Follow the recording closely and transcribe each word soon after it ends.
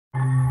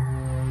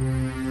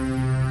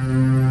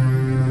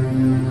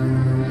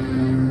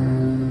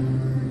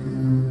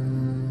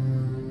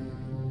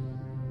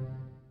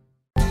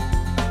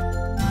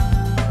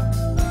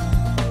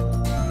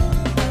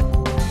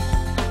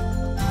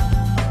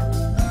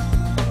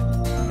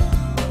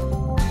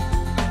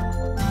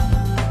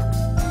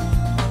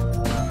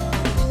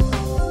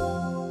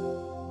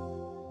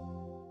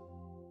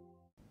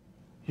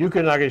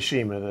Yuka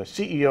Nagashima, the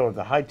CEO of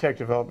the High-Tech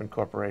Development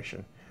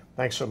Corporation.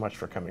 Thanks so much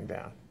for coming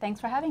down.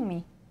 Thanks for having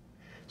me.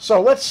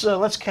 So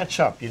let's catch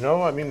up. You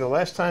know, I mean, the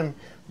last time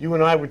you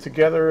and I were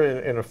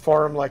together in a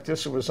forum like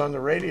this, it was on the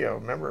radio.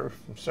 Remember,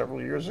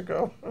 several years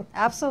ago?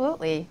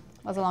 Absolutely.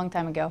 It was a long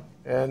time ago.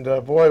 And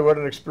boy, what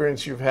an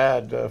experience you've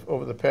had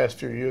over the past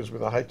few years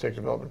with the High-Tech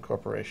Development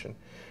Corporation.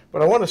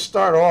 But I want to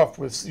start off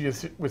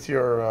with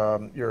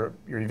your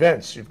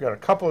events. You've got a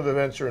couple of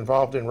events you're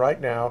involved in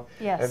right now,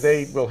 yes, and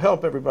they will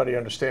help everybody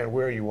understand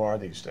where you are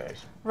these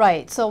days.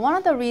 Right. So one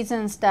of the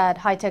reasons that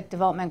High-Tech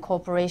Development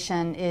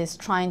Corporation is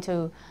trying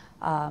to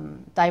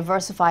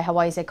diversify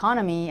Hawaii's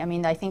economy, I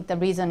mean, I think the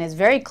reason is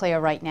very clear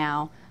right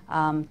now.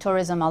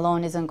 Tourism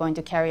alone isn't going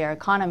to carry our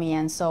economy,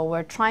 and so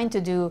we're trying to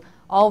do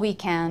all we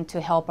can to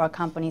help our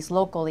companies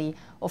locally.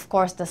 Of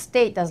course, the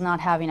state does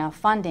not have enough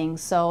funding,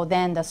 so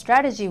then the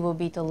strategy will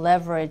be to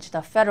leverage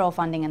the federal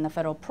funding and the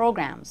federal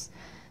programs.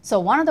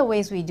 So one of the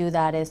ways we do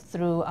that is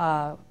through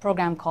a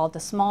program called the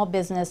Small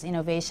Business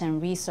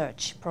Innovation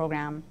Research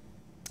Program.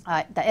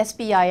 The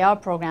SBIR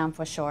program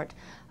for short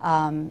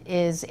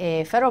is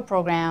a federal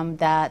program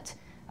that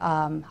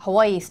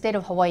state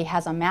of Hawaii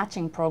has a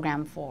matching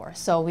program for.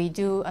 So we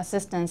do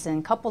assistance in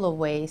a couple of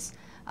ways.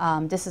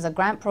 This is a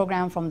grant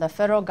program from the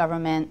federal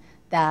government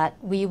that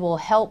we will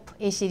help,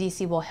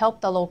 HTDC will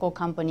help the local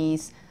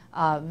companies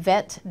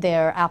vet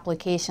their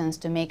applications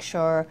to make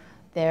sure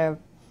their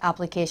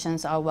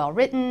applications are well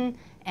written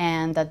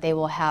and that they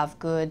will have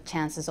good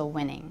chances of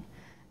winning.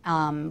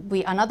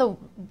 Another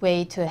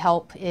way to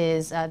help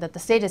is, that the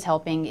state is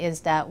helping, is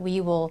that we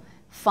will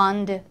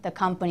fund the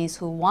companies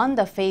who won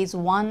the Phase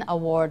 1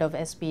 award of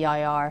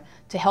SBIR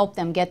to help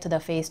them get to the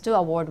Phase 2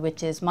 award,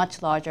 which is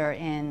much larger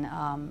in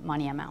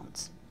money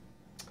amounts.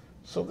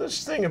 So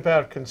this thing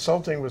about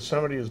consulting with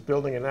somebody who's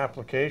building an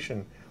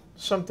application,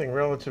 something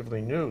relatively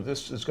new.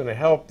 This is going to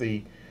help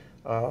the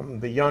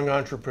young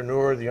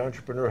entrepreneur. The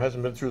entrepreneur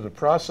hasn't been through the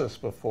process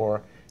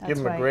before. Give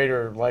them a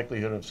greater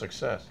likelihood of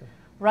success.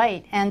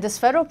 Right, and this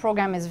federal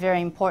program is very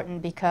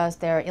important because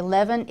there are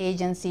 11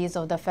 agencies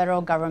of the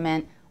federal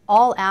government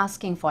all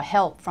asking for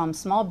help from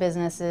small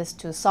businesses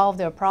to solve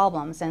their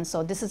problems. And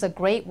so this is a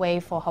great way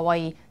for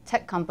Hawaii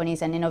tech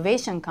companies and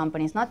innovation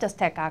companies, not just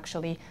tech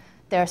actually.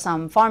 There are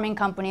some farming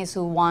companies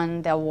who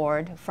won the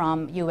award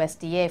from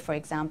USDA, for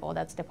example.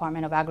 That's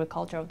Department of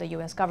Agriculture of the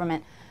US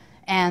government.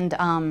 And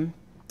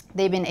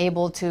they've been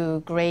able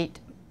to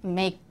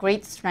make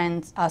great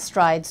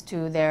strides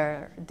to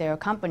their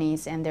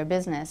companies and their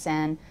business.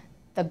 And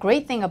the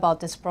great thing about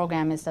this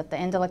program is that the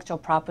intellectual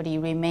property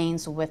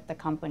remains with the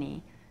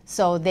company.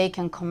 So they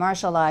can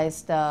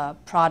commercialize the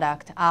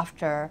product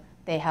after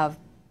they have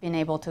been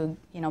able to,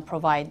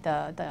 provide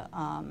the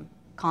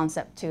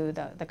concept to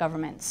the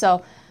government.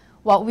 So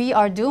what we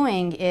are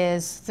doing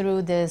is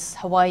through this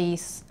Hawaii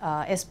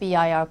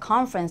SBIR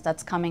conference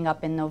that's coming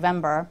up in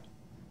November,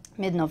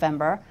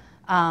 mid-November,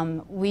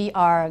 we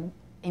are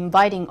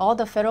inviting all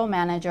the federal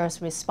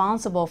managers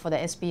responsible for the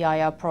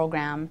SBIR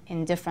program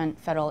in different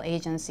federal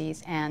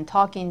agencies and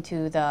talking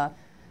to the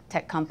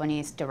tech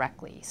companies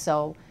directly.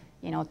 So,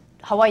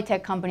 Hawaii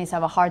tech companies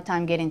have a hard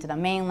time getting to the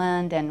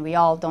mainland, and we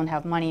all don't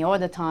have money all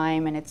the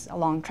time, and it's a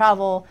long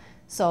travel.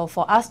 So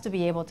for us to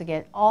be able to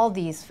get all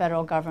these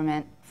federal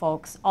government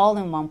folks all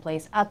in one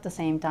place at the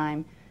same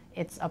time,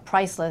 it's a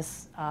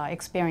priceless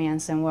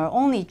experience, and we're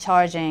only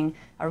charging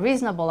a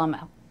reasonable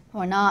amount.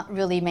 We're not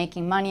really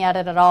making money at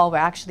it at all. We're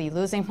actually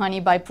losing money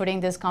by putting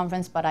this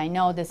conference, but I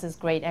know this is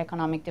great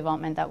economic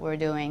development that we're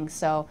doing.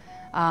 So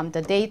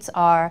the dates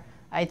are,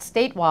 it's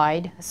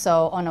statewide.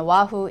 So on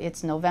Oahu,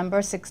 it's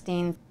November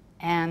 16th.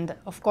 And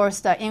of course,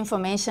 the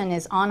information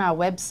is on our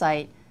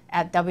website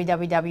at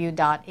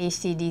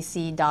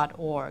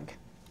www.htdc.org.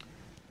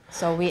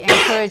 So we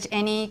encourage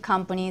any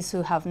companies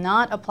who have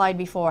not applied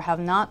before, have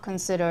not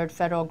considered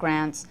federal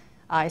grants,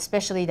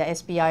 especially the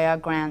SBIR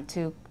grant,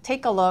 to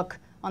take a look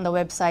on the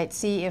website,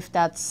 see if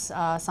that's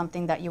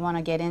something that you want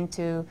to get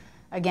into.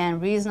 Again,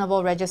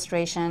 reasonable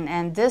registration.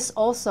 And this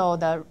also,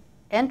 the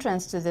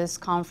entrance to this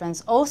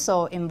conference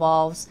also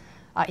includes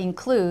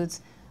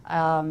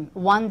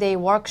one-day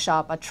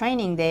workshop, a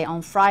training day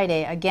on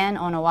Friday, again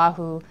on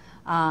Oahu,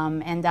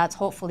 and that's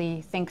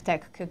hopefully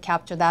ThinkTech could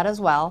capture that as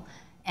well.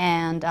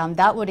 And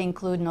that would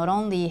include not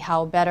only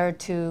how better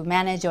to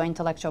manage your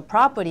intellectual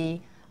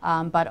property,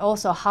 but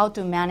also how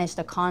to manage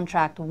the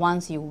contract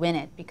once you win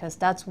it, because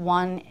that's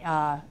one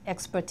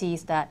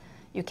expertise that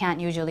you can't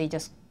usually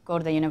just go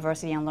to the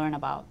university and learn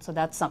about. So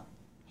that's a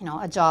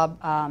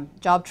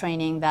job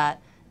training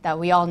that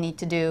we all need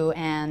to do,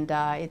 and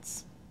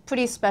it's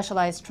pretty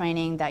specialized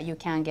training that you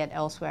can't get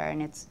elsewhere,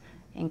 and it's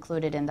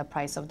included in the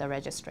price of the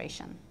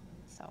registration.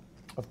 So,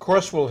 of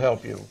course, we'll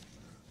help you.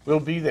 We'll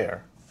be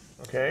there.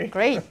 Okay.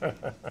 Great.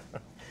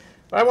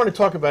 I want to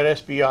talk about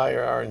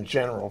SBIR in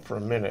general for a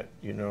minute,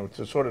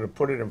 to sort of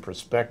put it in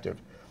perspective.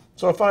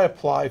 So if I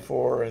apply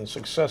for and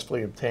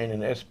successfully obtain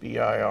an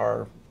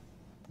SBIR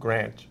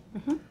grant,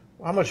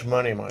 how much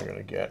money am I going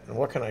to get, and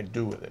what can I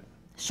do with it?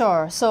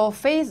 Sure. So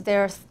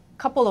there's a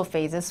couple of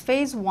phases.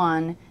 Phase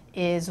 1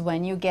 is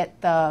when you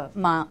get the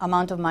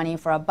amount of money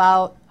for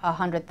about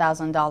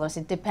 $100,000.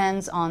 It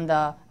depends on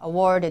the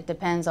award, it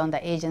depends on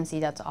the agency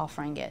that's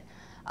offering it.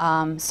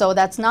 So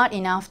that's not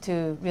enough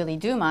to really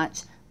do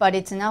much, but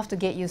it's enough to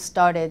get you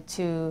started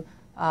to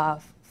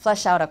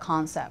flesh out a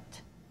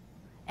concept.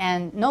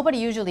 And nobody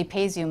usually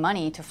pays you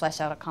money to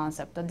flesh out a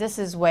concept. But this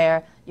is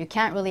where you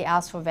can't really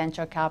ask for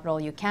venture capital,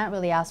 you can't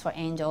really ask for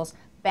angels.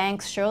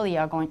 Banks surely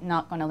are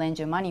not going to lend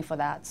you money for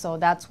that. So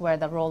that's where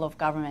the role of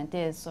government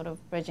is, sort of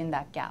bridging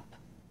that gap.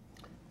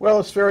 Well,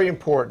 it's very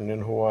important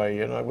in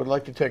Hawaii, and I would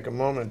like to take a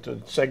moment to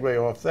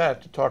segue off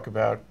that to talk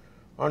about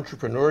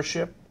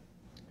entrepreneurship,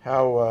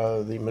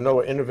 how the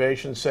Manoa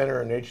Innovation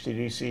Center and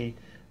HTDC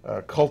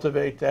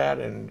cultivate that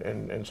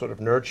and sort of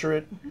nurture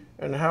it,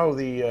 and how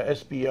the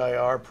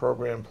SBIR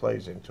program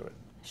plays into it.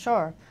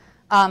 Sure.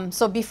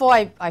 So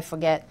before I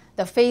forget,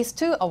 the Phase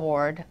 2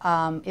 award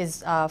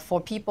is for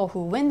people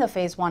who win the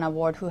Phase 1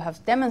 award who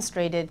have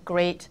demonstrated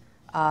great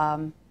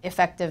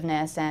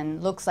effectiveness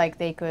and looks like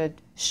they could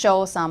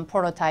show some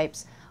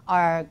prototypes,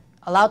 are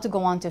allowed to go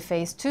on to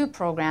Phase 2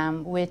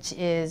 program, which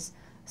is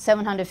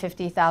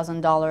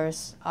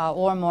 $750,000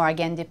 or more,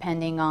 again,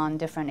 depending on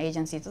different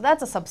agencies. So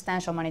that's a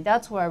substantial money.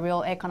 That's where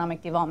real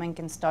economic development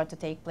can start to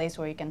take place,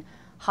 where you can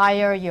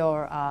hire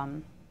your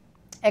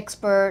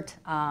expert,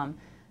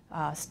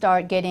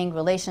 start getting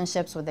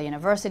relationships with the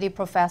university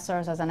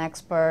professors as an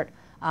expert,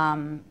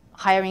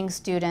 hiring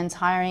students,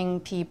 hiring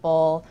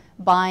people,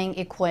 buying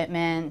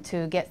equipment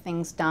to get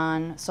things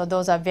done. So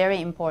those are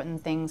very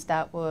important things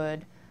that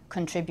would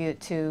contribute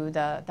to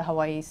the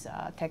Hawaii's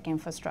tech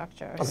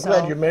infrastructure. I'm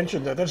glad you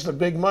mentioned that. That's the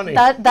big money.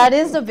 That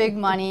is the big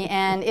money,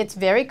 and it's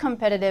very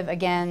competitive.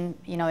 Again,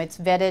 you know, it's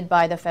vetted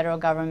by the federal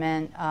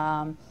government.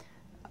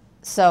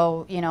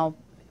 So, you know,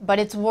 but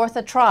it's worth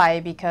a try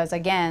because,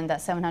 again,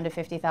 that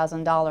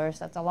 $750,000,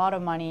 that's a lot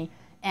of money.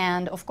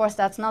 And of course,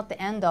 that's not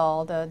the end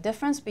all. The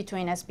difference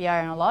between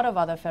SBIR and a lot of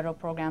other federal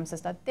programs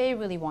is that they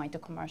really want you to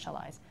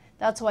commercialize.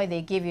 That's why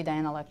they give you the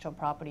intellectual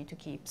property to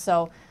keep.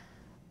 So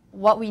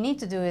what we need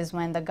to do is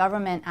when the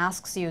government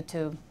asks you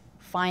to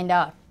find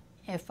out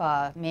if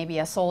maybe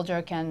a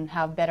soldier can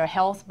have better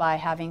health by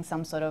having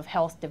some sort of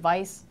health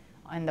device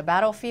in the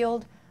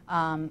battlefield,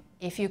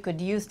 if you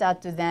could use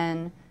that to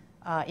then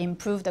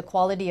improve the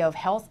quality of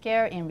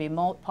healthcare in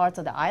remote parts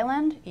of the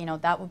island, you know,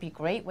 that would be a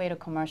great way to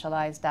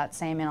commercialize that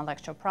same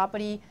intellectual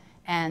property,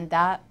 and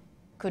that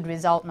could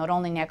result not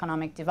only in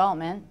economic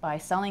development by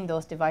selling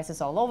those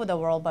devices all over the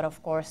world, but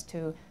of course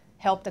to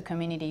help the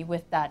community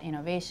with that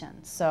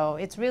innovation. So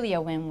it's really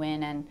a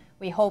win-win, and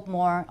we hope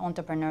more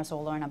entrepreneurs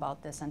will learn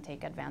about this and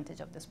take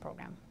advantage of this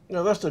program.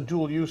 Now, that's the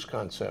dual-use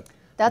concept.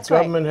 That's the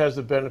right. government has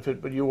the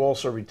benefit, but you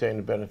also retain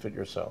the benefit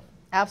yourself.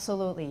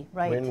 Absolutely,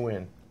 right.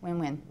 Win-win.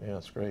 Win-win. Yeah,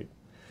 that's great.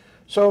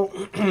 So,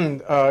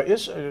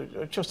 it's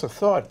just a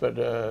thought, but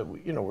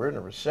you know, we're in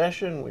a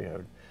recession. We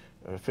have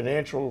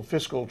financial,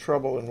 fiscal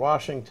trouble in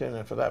Washington,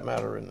 and for that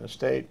matter, in the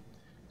state,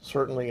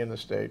 certainly in the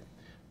state.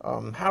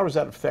 How does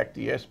that affect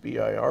the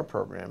SBIR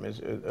program?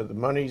 Are the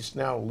monies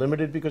now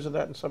limited because of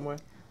that in some way?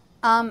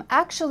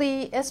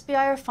 Actually,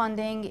 SBIR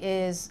funding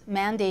is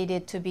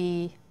mandated to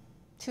be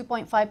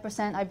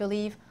 2.5%, I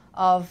believe,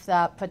 of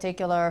that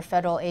particular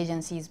federal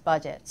agency's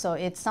budget. So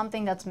it's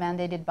something that's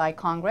mandated by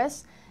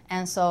Congress,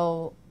 and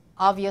so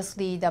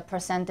obviously the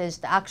percentage,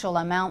 the actual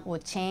amount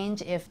would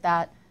change if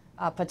that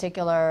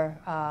particular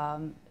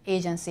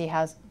agency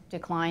has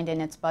declined in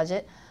its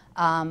budget,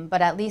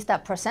 but at least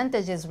that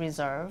percentage is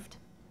reserved.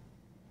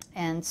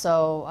 And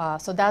so,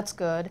 so that's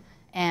good.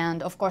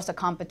 And of course, the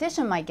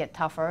competition might get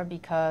tougher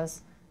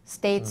because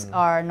states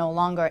are no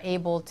longer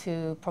able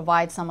to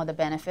provide some of the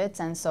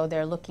benefits, and so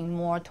they're looking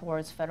more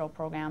towards federal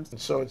programs.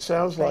 So it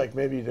sounds like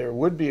maybe there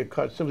would be a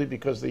cut simply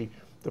because the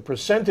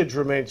percentage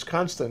remains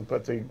constant,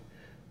 but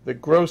the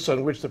gross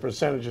on which the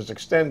percentage is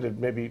extended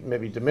may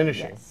be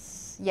diminishing.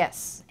 Yes,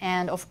 yes.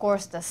 And of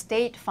course, the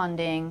state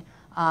funding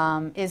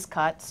is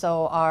cut,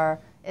 so our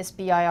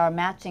SBIR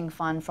matching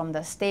fund from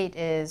the state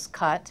is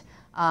cut.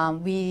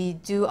 We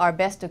do our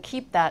best to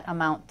keep that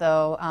amount,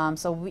 though.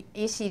 So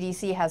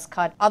HTDC has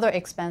cut other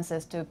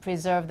expenses to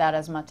preserve that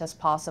as much as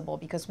possible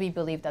because we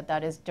believe that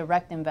that is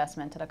direct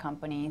investment to the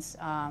companies,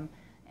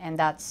 and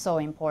that's so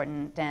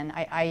important. And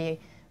I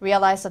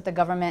realize that the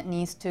government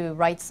needs to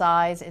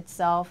right-size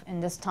itself in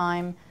this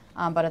time,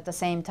 but at the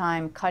same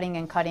time, cutting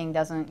and cutting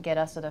doesn't get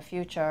us to the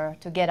future.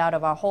 To get out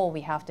of our hole,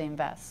 we have to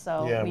invest.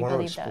 So yeah, we I want to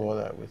believe explore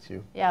that with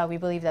you. Yeah, we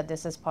believe that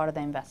this is part of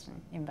the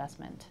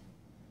investment.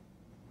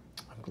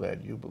 I'm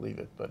glad you believe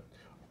it, but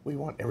we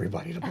want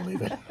everybody to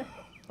believe it.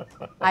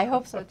 I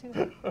hope so,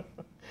 too.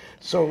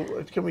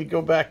 So can we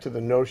go back to the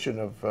notion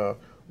of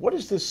what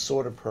does this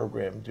sort of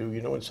program do?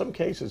 You know, in some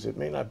cases, it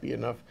may not be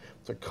enough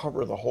to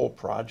cover the whole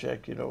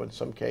project. You know, in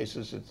some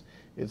cases,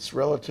 it's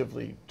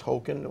relatively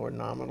token or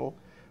nominal.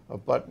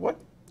 But what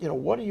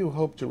do you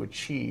hope to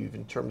achieve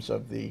in terms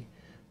of the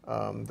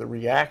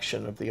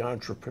reaction of the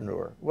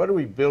entrepreneur? What are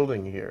we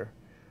building here?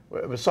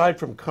 Aside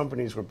from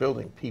companies, we're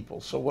building people.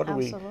 So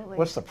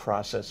what's the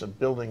process of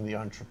building the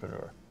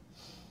entrepreneur?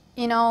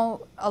 You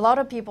know, a lot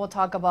of people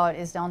talk about,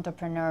 is the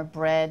entrepreneur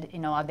bred? You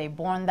know, are they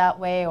born that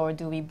way, or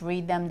do we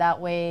breed them that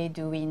way?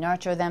 Do we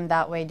nurture them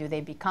that way? Do they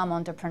become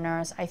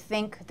entrepreneurs? I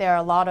think there are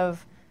a lot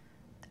of,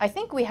 I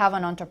think we have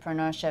an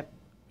entrepreneurship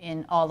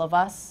in all of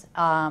us,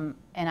 and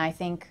I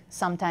think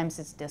sometimes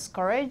it's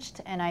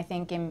discouraged, and I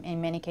think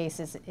in many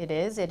cases it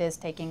is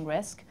taking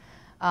risk.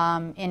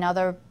 In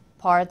other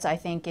parts, I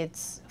think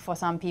it's, for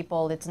some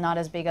people, it's not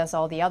as big as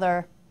all the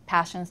other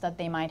passions that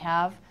they might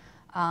have.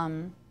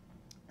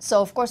 So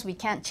of course we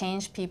can't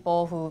change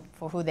people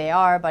for who they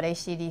are, but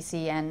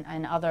HTDC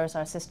and others,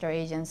 our sister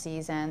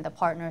agencies and the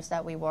partners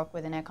that we work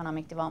with in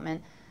economic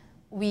development,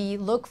 we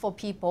look for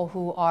people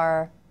who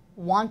are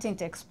wanting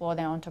to explore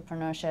their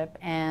entrepreneurship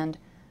and,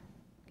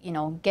 you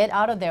know, get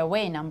out of their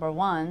way, number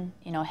one,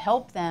 you know,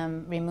 help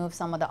them remove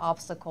some of the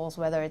obstacles,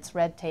 whether it's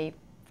red tape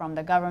from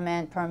the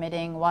government,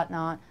 permitting,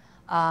 whatnot,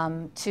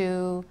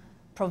 to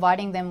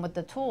providing them with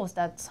the tools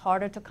that's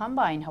harder to come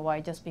by in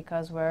Hawaii just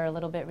because we're a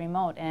little bit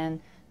remote.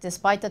 And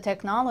despite the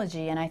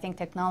technology, and I think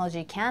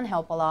technology can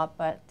help a lot,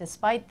 but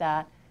despite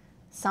that,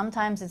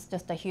 sometimes it's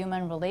just a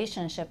human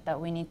relationship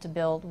that we need to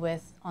build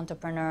with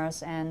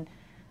entrepreneurs and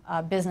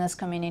business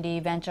community,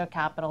 venture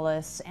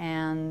capitalists,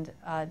 and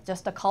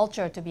just a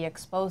culture to be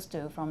exposed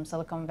to from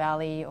Silicon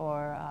Valley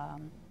or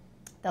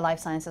the life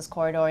sciences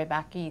corridor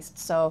back east.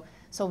 So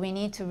we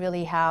need to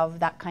really have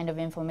that kind of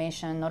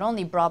information not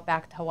only brought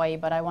back to Hawaii,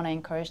 but I want to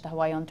encourage the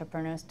Hawaii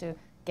entrepreneurs to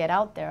get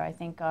out there. I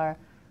think our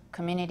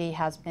community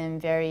has been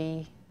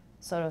very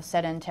sort of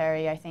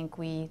sedentary. I think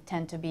we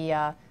tend to be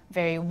a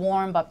very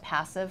warm but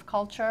passive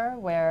culture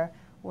where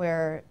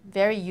we're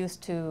very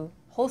used to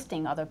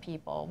hosting other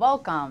people.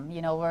 Welcome,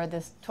 you know, we're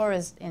this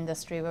tourist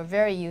industry. We're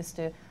very used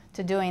to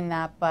doing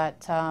that,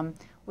 but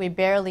we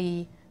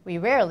rarely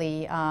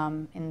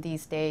in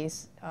these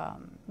days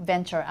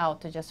venture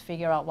out to just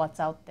figure out what's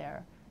out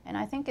there. And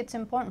I think it's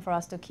important for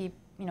us to keep,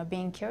 you know,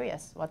 being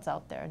curious what's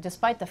out there,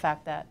 despite the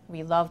fact that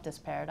we love this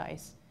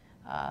paradise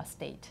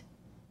state.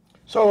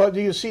 So do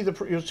you see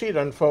it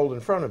unfold in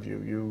front of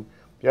you? You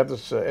have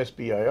this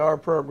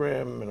SBIR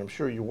program, and I'm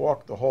sure you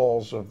walk the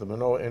halls of the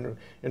Manoa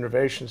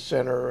Innovation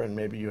Center, and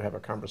maybe you have a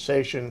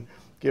conversation,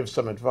 give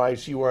some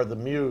advice. You are the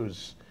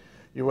muse.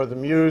 You are the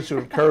muse who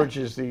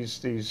encourages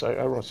these I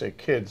don't want to say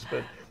kids,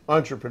 but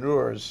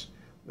entrepreneurs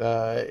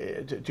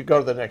to go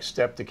to the next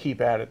step, to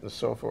keep at it, and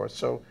so forth.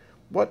 So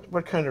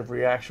what kind of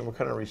reaction, what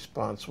kind of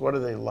response, what do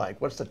they like?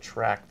 What's the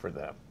track for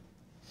them?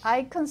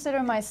 I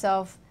consider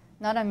myself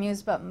not a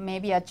muse, but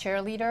maybe a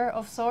cheerleader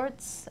of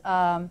sorts,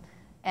 and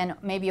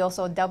maybe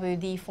also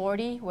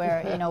WD-40,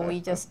 where, you know, we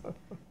just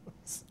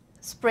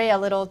spray a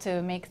little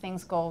to make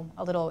things go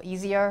a little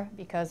easier,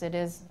 because it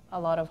is a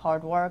lot of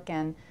hard work,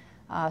 and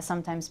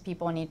sometimes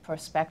people need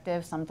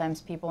perspective.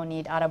 Sometimes people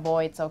need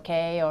attaboy, it's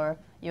okay, or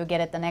you'll get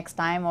it the next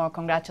time, or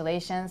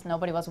congratulations,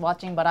 nobody was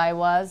watching but I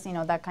was, you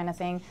know, that kind of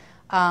thing.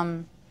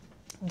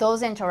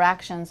 Those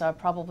interactions are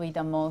probably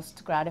the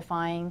most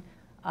gratifying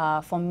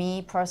for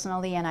me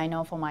personally, and I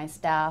know for my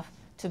staff,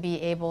 to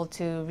be able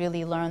to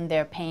really learn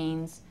their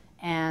pains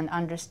and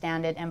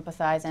understand it,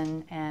 empathize,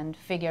 and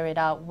figure it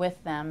out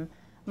with them.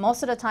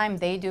 Most of the time,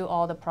 they do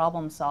all the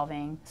problem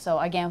solving. So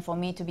again, for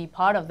me to be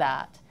part of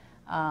that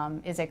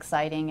is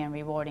exciting and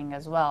rewarding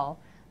as well.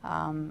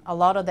 A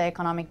lot of the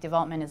economic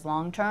development is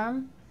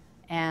long-term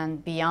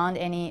and beyond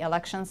any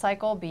election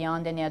cycle,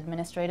 beyond any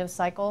administrative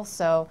cycle.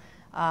 So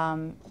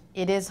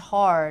it is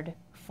hard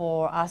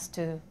for us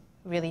to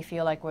really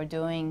feel like we're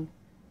doing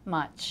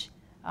much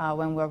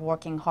when we're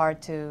working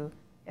hard to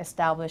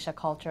establish a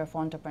culture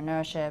for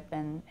entrepreneurship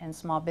and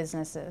small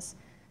businesses.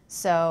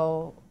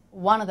 So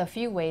one of the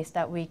few ways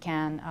that we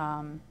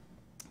can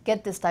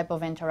get this type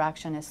of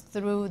interaction is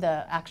through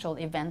the actual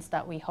events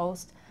that we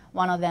host.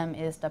 One of them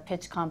is the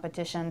pitch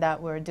competition that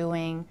we're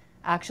doing.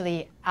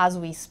 Actually, as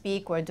we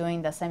speak, we're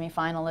doing the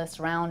semifinalist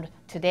round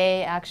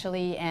today,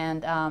 actually,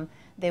 and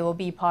they will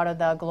be part of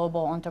the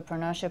Global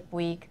Entrepreneurship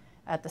Week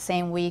at the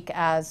same week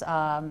as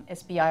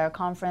SBIR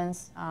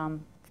conference.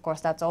 Of course,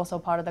 that's also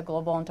part of the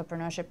Global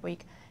Entrepreneurship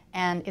Week.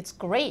 And it's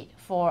great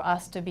for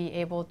us to be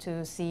able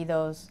to see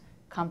those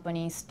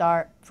companies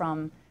start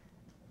from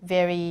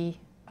very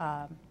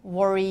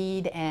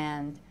worried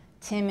and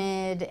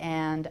timid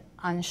and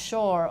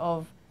unsure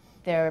of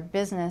their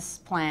business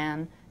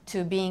plan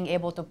to being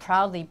able to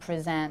proudly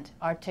present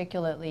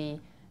articulately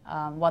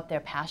what their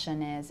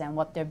passion is and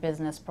what their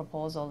business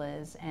proposal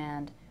is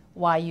and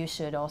why you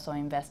should also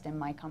invest in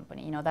my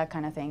company, you know, that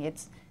kind of thing.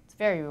 It's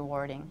very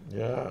rewarding.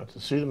 Yeah, to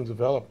see them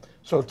develop.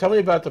 So tell me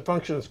about the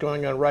function that's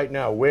going on right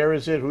now. Where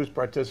is it? Who's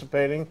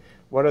participating?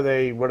 What's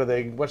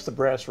the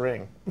brass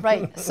ring?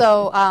 Right,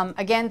 so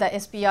again, the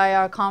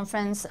SBIR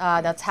conference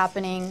that's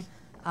happening,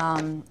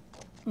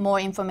 more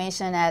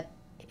information at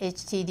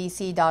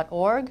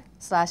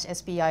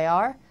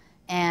htdc.org/SBIR.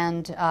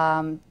 And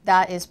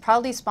that is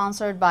proudly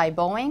sponsored by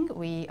Boeing.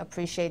 We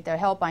appreciate their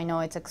help. I know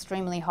it's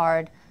extremely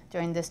hard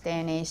during this day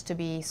and age to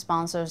be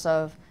sponsors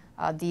of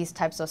these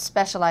types of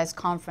specialized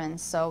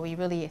conference. So we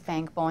really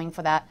thank Boeing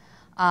for that.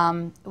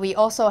 We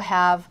also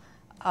have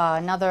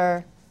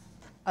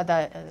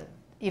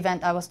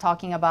event I was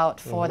talking about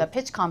for the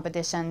pitch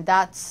competition,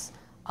 that's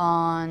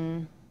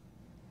on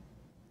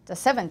the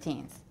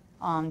 17th,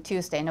 on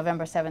Tuesday,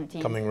 November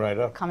 17th. Coming right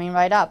up. Coming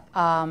right up.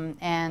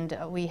 And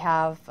we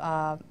have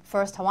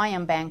First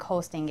Hawaiian Bank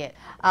hosting it.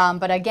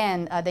 But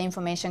again, the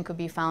information could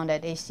be found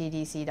at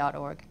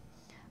htdc.org.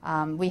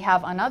 We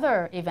have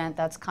another event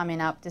that's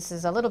coming up. This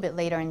is a little bit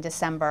later in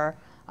December,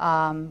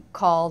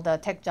 called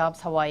Tech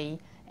Jobs Hawaii.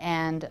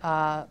 And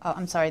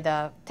I'm sorry,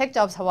 the Tech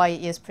Jobs Hawaii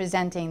is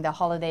presenting the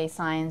Holiday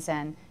Science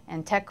and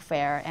Tech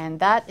Fair, and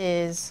that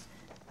is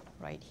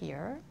right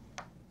here.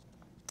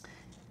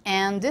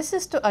 And this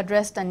is to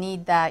address the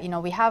need that,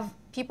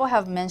 people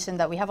have mentioned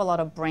that we have a lot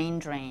of brain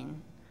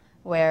drain,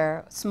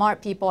 where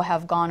smart people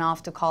have gone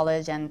off to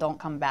college and don't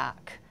come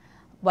back.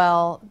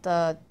 Well,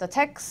 the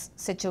tech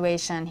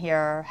situation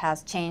here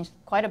has changed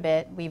quite a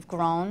bit. We've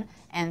grown,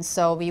 and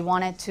so we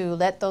wanted to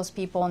let those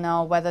people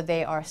know, whether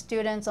they are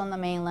students on the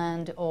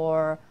mainland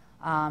or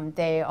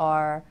they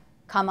are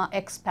kama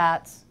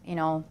expats,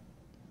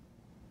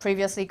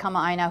 previously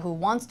kama-aina who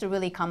wants to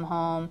really come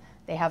home.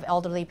 They have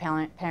elderly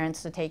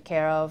parents to take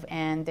care of,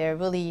 and they're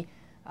really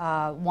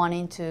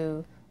wanting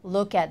to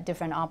look at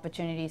different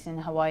opportunities in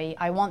Hawaii.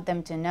 I want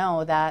them to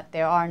know that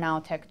there are now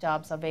tech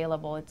jobs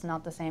available. It's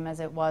not the same as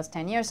it was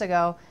 10 years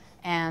ago,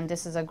 and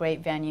this is a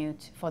great venue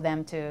for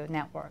them to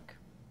network.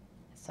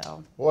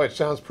 So. Boy, it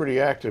sounds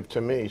pretty active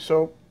to me.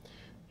 So,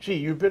 gee,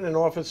 you've been in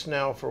office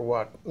now for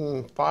what,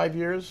 5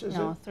 years, is it?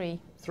 No, 3.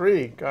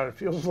 3. God, it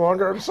feels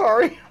longer. I'm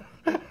sorry.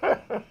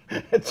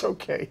 It's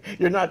okay.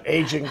 You're not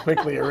aging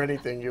quickly or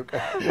anything,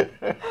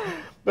 Yuka.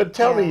 But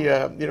tell me,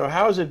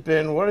 how has it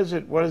been? What is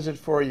it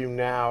for you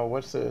now?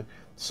 What's the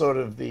sort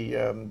of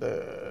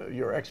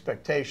your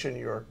expectation,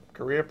 your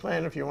career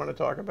plan, if you want to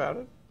talk about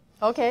it?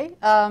 Okay.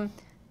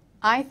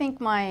 I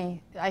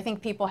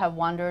think people have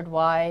wondered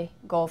why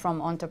go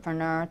from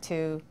entrepreneur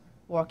to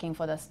working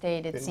for the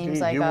state. It seems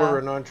like you were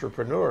an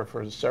entrepreneur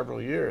for several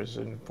years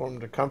and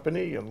formed a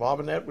company,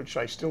 Lavanet, which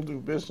I still do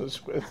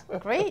business with.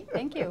 Great,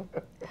 thank you.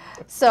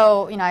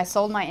 So, I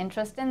sold my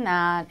interest in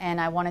that, and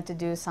I wanted to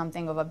do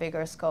something of a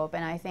bigger scope.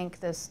 And I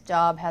think this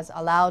job has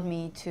allowed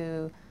me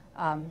to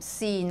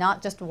see,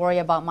 not just worry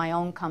about my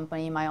own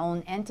company, my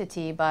own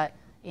entity, but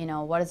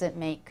what does it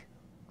make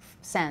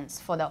sense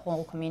for the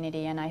whole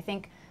community? And I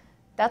think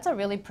that's a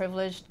really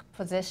privileged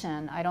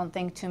position. I don't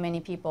think too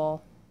many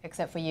people,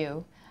 except for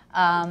you,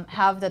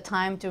 have the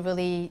time to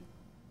really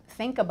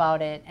think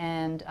about it,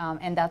 and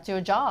that's your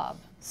job.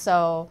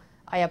 So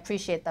I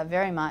appreciate that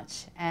very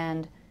much.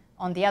 And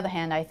on the other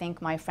hand, I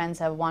think my friends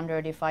have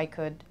wondered if I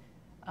could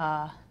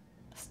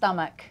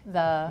stomach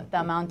the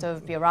amount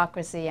of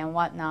bureaucracy and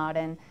whatnot.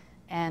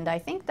 And I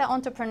think the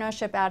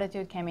entrepreneurship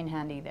attitude came in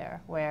handy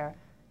there, where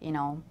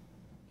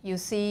you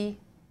see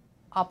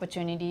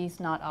opportunities,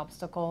 not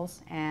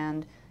obstacles,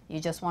 and you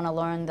just want to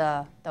learn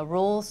the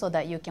rules so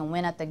that you can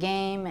win at the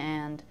game.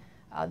 And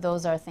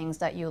those are things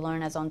that you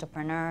learn as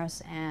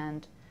entrepreneurs.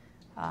 And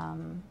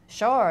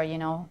sure,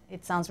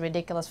 it sounds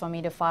ridiculous for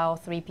me to file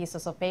 3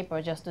 pieces of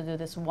paper just to do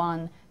this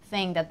one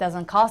thing that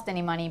doesn't cost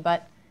any money,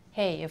 but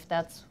hey, if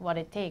that's what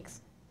it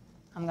takes,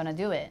 I'm going to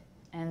do it.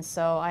 And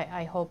so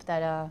I hope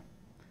that,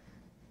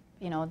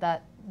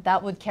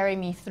 that would carry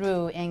me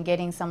through in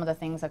getting some of the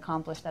things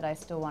accomplished that I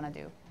still want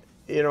to do.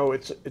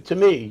 It's to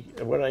me,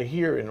 what I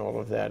hear in all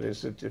of that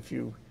is that if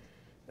you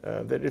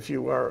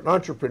are an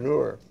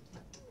entrepreneur,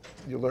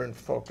 you learn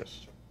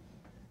focus.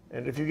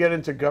 And if you get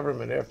into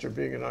government after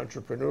being an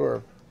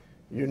entrepreneur,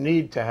 you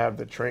need to have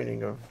the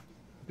training of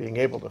being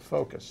able to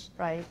focus.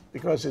 Right.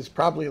 Because it's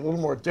probably a little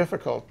more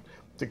difficult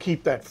to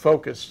keep that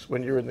focus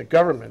when you're in the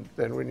government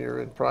than when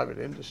you're in private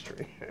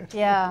industry.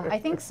 Yeah, I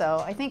think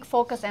so. I think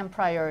focus and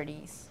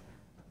priorities.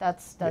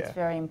 That's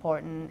very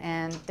important.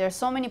 And there's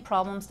so many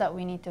problems that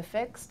we need to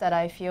fix that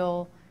I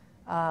feel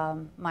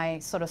my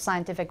sort of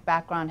scientific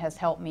background has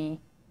helped me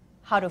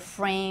how to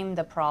frame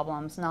the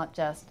problems, not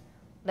just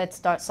let's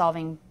start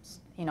solving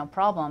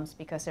problems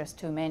because there's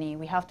too many.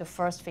 We have to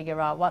first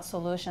figure out what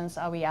solutions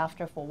are we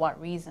after for what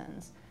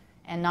reasons,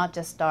 and not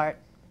just start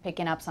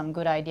picking up some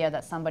good idea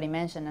that somebody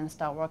mentioned and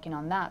start working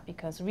on that,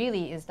 because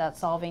really is that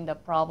solving the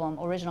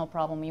original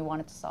problem you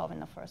wanted to solve in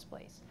the first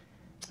place.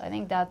 So I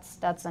think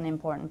that's an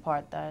important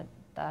part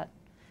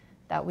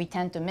that we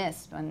tend to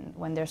miss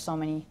when there's so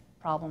many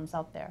problems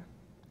out there.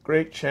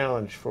 Great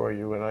challenge for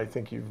you, and I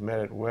think you've met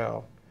it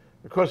well.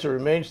 Of course, it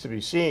remains to be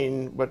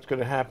seen what's going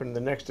to happen in the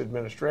next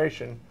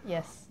administration.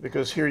 Yes.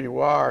 Because here you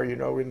are,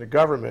 in the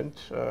government,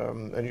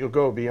 and you'll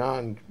go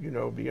beyond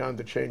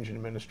the change in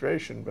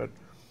administration. But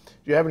do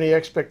you have any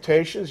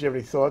expectations? Do you have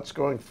any thoughts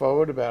going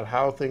forward about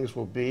how things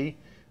will be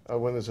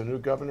when there's a new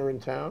governor in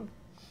town?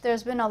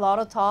 There's been a lot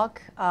of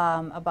talk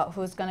about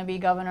who's going to be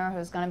governor,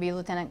 who's going to be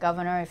lieutenant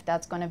governor, if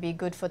that's going to be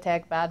good for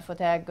tech, bad for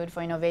tech, good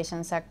for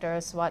innovation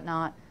sectors,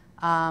 whatnot.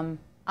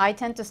 I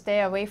tend to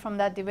stay away from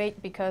that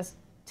debate because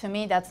to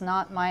me that's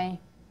not my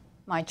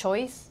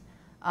choice.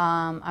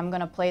 I'm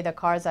going to play the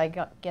cards I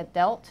get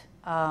dealt.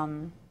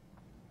 And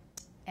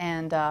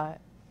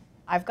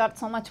I've got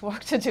so much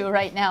work to do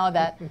right now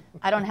that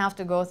I don't have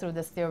to go through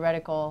this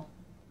theoretical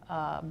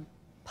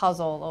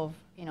puzzle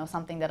of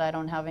something that I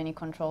don't have any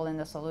control in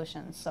the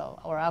solution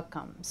or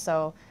outcome.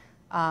 So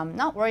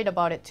not worried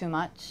about it too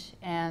much,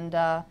 and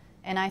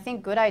I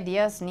think good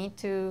ideas need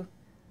to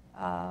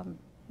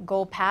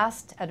go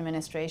past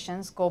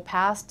administrations, go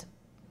past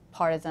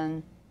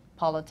partisan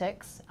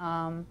politics,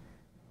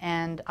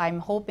 and I'm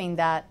hoping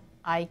that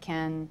I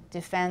can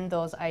defend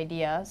those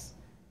ideas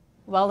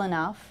well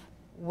enough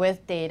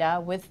with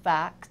data, with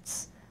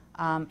facts,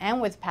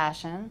 and with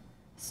passion,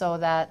 so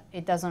that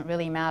it doesn't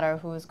really matter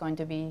who's going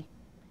to be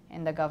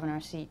in the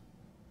governor's seat.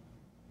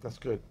 That's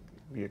good.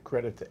 Be a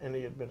credit to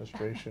any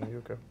administration,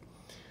 Yuka.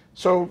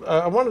 So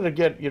I wanted to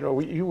get,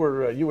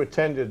 you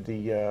attended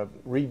the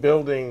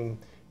Rebuilding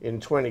in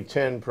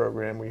 2010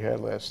 program we had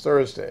last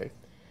Thursday,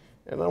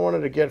 and I wanted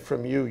to get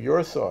from you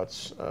your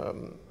thoughts,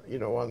 on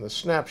the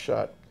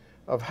snapshot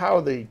of how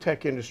the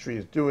tech industry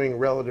is doing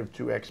relative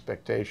to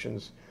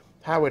expectations,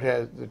 how it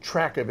has the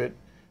track of it,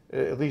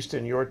 at least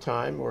in your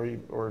time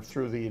or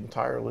through the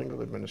entire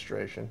Lingle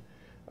administration.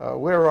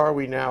 Where are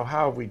we now?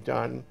 How have we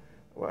done?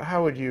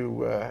 How would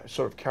you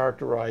sort of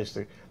characterize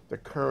the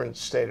current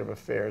state of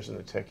affairs in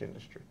the tech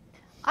industry?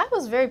 I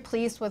was very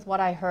pleased with what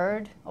I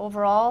heard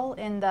overall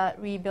in that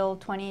Rebuild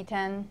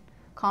 2010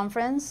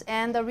 conference,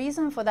 and the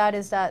reason for that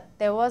is that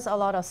there was a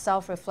lot of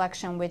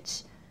self-reflection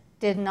which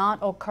did not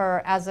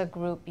occur as a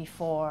group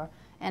before.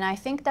 And I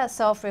think that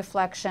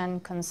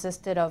self-reflection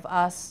consisted of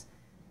us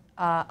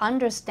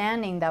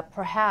understanding that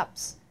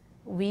perhaps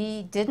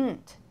we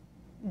didn't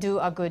do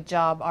a good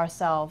job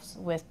ourselves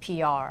with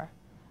PR,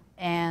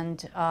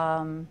 and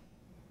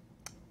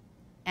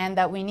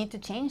that we need to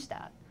change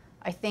that.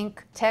 I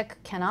think tech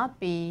cannot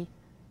be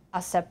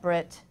a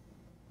separate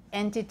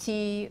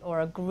entity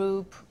or a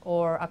group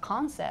or a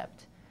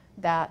concept.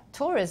 That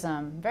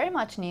tourism very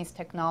much needs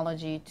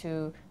technology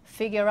to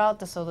figure out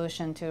the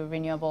solution to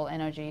renewable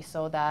energy,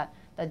 so that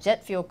the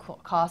jet fuel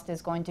cost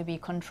is going to be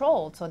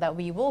controlled, so that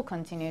we will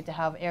continue to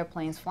have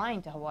airplanes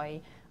flying to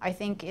Hawaii. I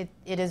think it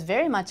is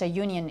very much a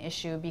union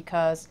issue,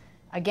 because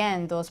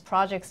again, those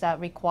projects that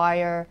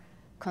require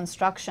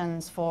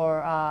constructions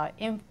for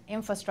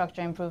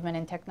infrastructure improvement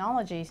in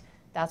technologies,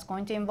 that's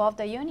going to involve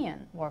the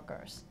union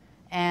workers.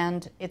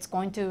 And it's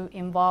going to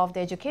involve the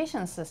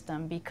education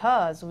system,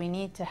 because we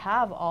need to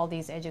have all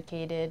these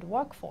educated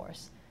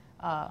workforce,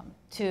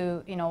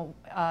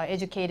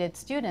 educated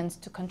students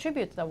to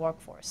contribute to the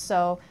workforce.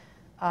 So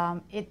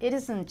it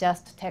isn't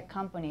just tech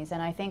companies.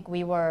 And I think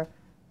we were,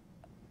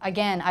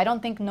 again, I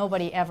don't think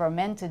nobody ever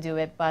meant to do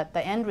it, but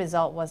the end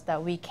result was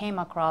that we came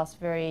across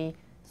very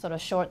sort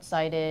of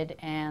short-sighted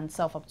and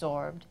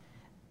self-absorbed,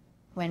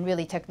 when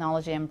really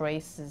technology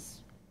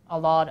embraces a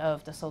lot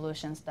of the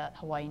solutions that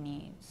Hawaii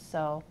needs.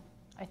 So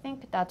I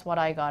think that's what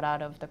I got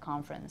out of the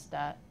conference,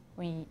 that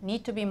we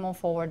need to be more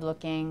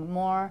forward-looking,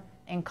 more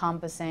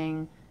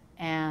encompassing,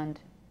 and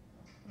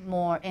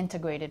more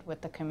integrated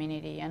with the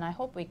community. And I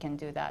hope we can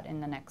do that in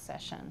the next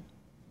session.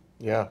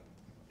 Yeah,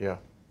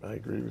 I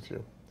agree with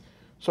you.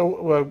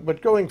 So,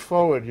 but going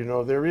forward,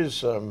 there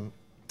is a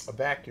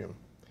vacuum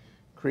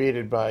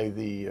created by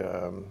the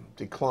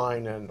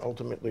decline and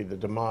ultimately the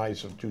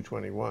demise of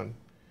 221.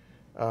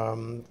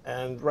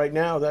 And right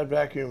now that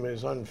vacuum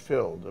is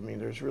unfilled. I mean,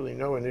 there's really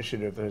no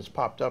initiative that has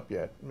popped up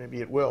yet. Maybe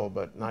it will,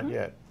 but not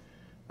yet.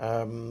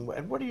 And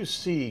what do you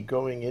see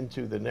going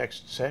into the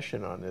next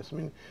session on this? I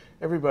mean,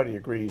 everybody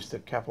agrees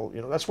that capital,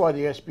 that's why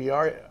the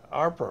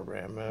SBR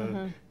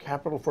program,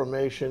 capital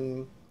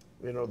formation,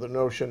 the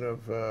notion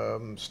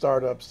of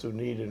startups who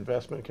need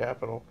investment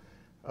capital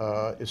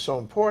is so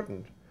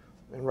important.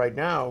 And right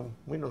now,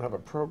 we don't have a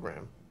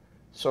program.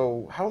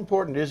 So how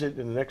important is it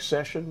in the next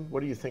session? What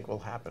do you think will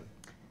happen?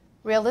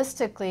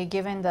 Realistically,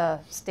 given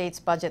the state's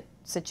budget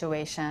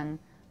situation,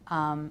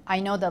 I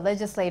know the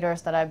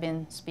legislators that I've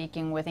been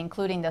speaking with,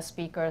 including the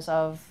speakers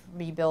of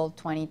Rebuild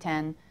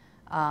 2010,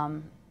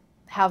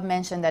 have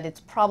mentioned that it's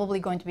probably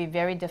going to be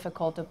very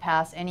difficult to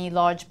pass any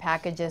large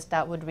packages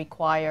that would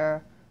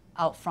require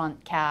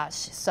upfront cash.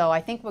 So I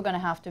think we're going to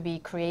have to be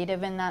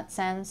creative in that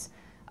sense,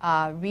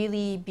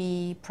 really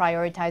be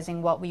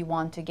prioritizing what we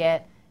want to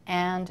get,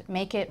 and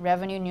make it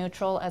revenue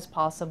neutral as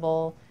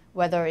possible,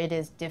 whether it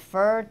is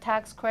deferred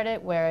tax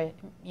credit, where,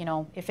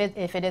 if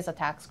it is a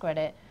tax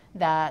credit,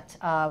 that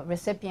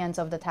recipients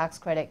of the tax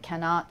credit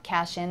cannot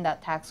cash in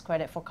that tax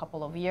credit for a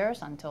couple of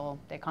years until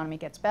the economy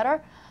gets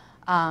better,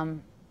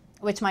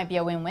 which might be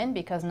a win-win,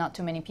 because not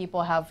too many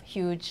people have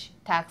huge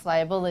tax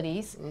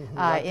liabilities.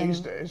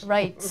 These days.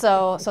 Right,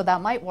 so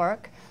that might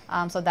work.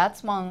 So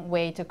that's one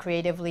way to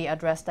creatively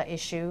address the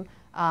issue.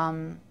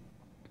 And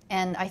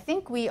I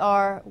think we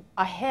are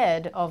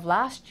ahead of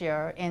last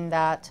year in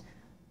that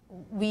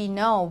we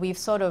know we've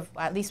sort of,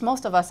 at least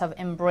most of us have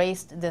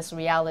embraced this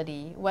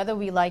reality. Whether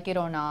we like it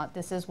or not,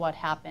 this is what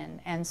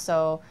happened. And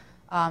so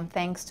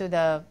thanks to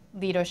the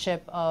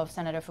leadership of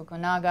Senator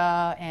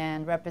Fukunaga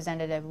and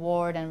Representative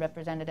Ward and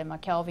Representative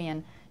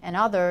McKelvey and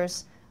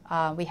others,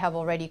 we have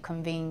already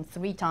convened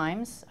 3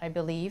 times, I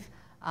believe,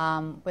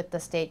 with the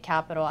state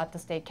capitol, at the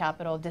state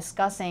capitol,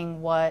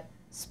 discussing what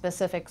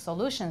specific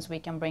solutions we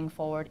can bring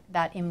forward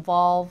that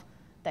involve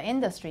the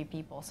industry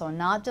people. So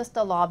not just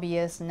the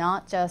lobbyists,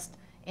 not just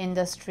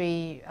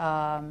industry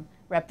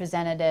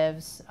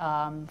representatives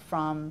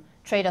from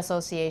trade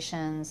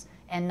associations,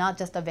 and not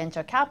just the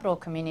venture capital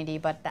community,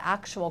 but the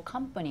actual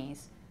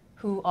companies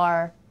who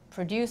are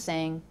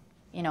producing,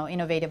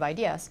 innovative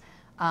ideas.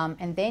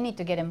 And they need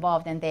to get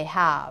involved, and they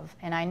have.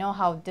 And I know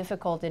how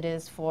difficult it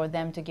is for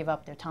them to give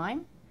up their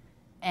time.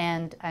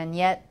 And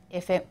yet,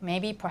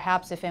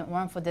 perhaps if it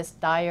weren't for this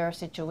dire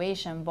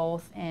situation,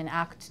 both in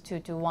Act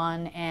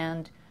 221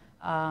 and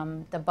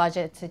the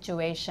budget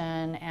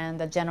situation and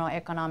the general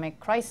economic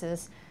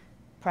crisis,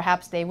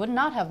 perhaps they would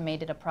not have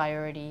made it a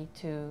priority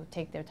to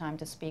take their time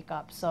to speak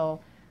up.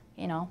 So,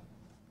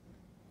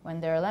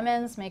 when there are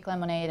lemons, make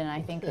lemonade, and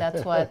I think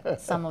that's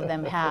what some of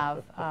them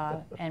have,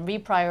 and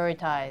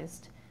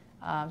reprioritized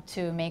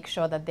to make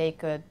sure that they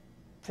could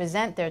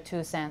present their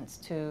 2 cents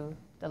to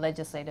the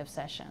legislative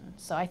session.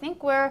 So I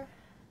think we're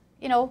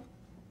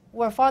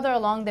farther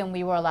along than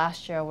we were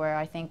last year, where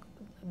I think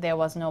there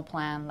was no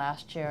plan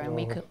last year, and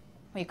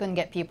we couldn't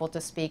get people to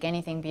speak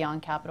anything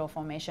beyond capital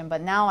formation.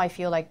 But now I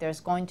feel like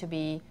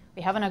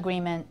we have an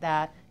agreement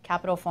that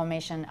capital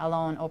formation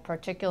alone, or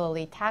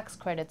particularly tax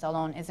credits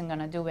alone, isn't going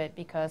to do it,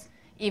 because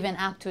even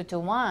Act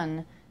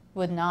 221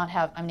 would not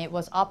have, it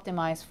was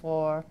optimized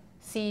for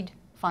seed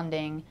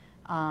funding,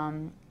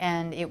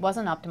 and it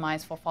wasn't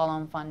optimized for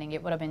follow-on funding.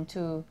 It would have been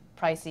too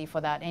pricey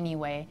for that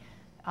anyway.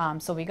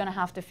 So we're going to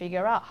have to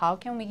figure out how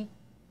can we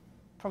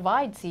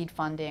provide seed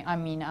funding,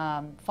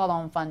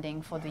 follow-on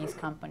funding for these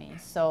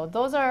companies. So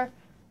those are,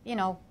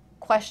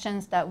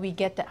 questions that we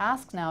get to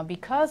ask now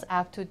because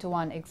Act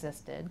 221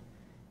 existed.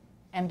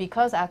 And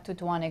because Act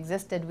 221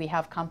 existed, we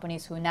have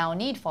companies who now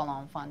need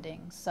follow-on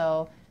funding.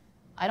 So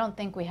I don't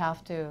think we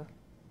have to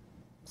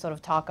sort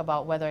of talk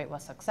about whether it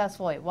was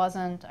successful, it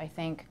wasn't. I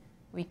think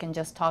we can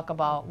just talk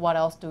about what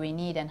else do we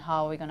need and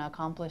how are we going to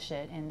accomplish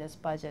it in this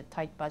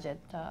tight budget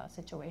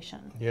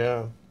situation.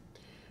 Yeah.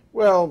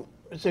 Well,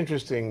 it's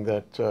interesting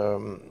that,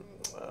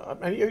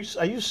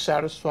 are you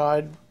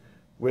satisfied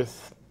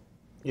with,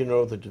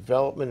 the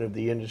development of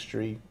the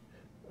industry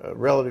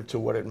relative to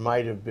what it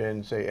might have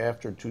been, say,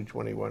 after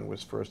 221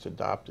 was first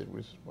adopted,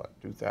 was what,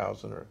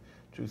 2000 or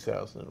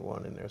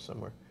 2001 in there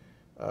somewhere?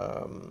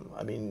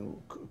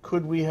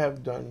 Could we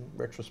have done,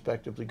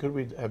 retrospectively, could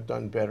we have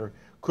done better?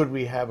 Could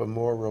we have a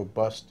more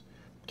robust,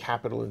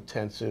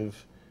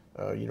 capital-intensive,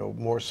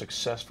 more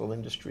successful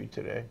industry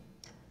today?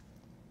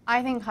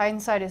 I think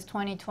hindsight is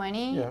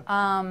 2020. Yeah.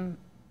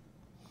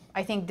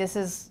 I think this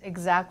is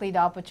exactly the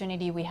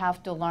opportunity we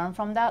have to learn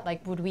from that.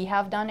 Like, would we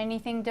have done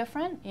anything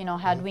different?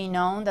 Had we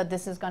known that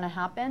this is going to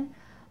happen?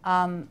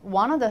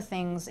 One of the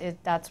things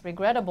that's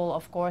regrettable,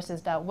 of course,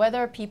 is that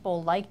whether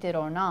people liked it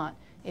or not,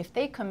 if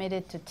they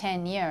committed to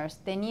 10 years,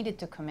 they needed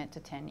to commit to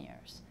 10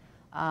 years.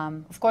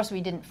 Of course, we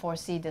didn't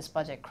foresee this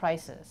budget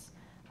crisis,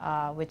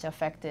 which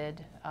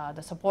affected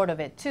the support of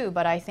it too,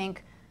 but I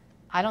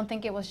don't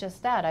think it was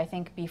just that. I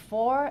think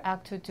before,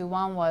 Act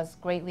 221 was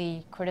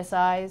greatly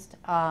criticized,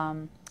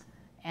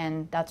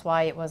 and that's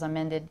why it was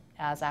amended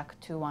as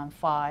Act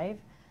 215.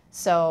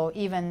 So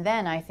even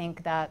then, I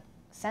think that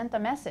sent a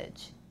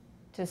message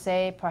to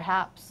say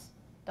perhaps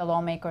the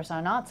lawmakers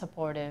are not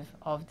supportive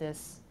of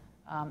this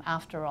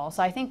after all.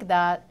 So I think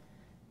that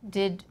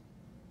did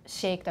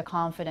shake the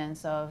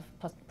confidence of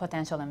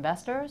potential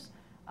investors,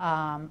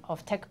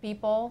 of tech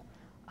people.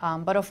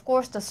 But of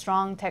course, the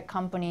strong tech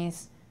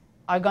companies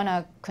are going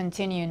to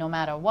continue no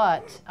matter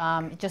what.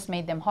 It just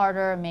made them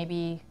harder.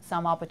 Maybe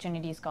some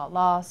opportunities got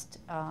lost.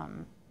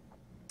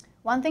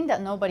 One thing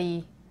that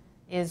nobody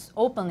is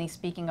openly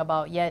speaking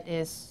about yet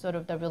is sort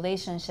of the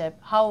relationship,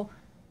 how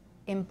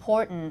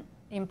important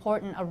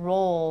a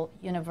role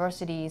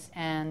universities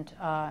and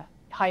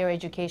higher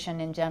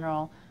education in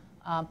general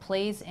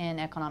plays in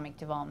economic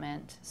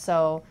development.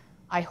 So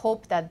I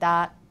hope that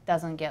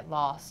doesn't get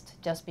lost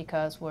just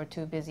because we're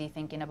too busy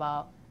thinking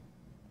about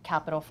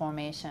capital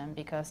formation,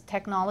 because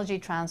technology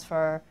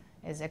transfer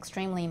is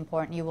extremely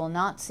important. You will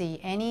not see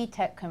any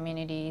tech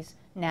communities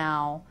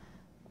now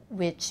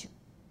which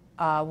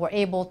were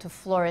able to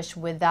flourish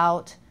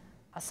without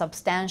a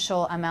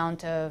substantial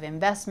amount of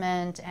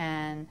investment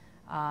and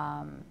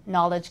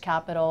knowledge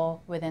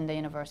capital within the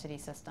university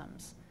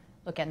systems.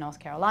 Look at North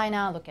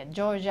Carolina, look at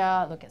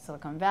Georgia, look at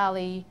Silicon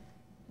Valley,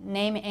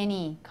 name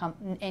any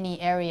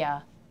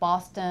area,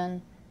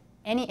 Boston,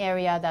 any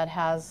area that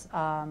has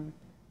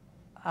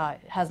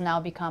now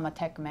become a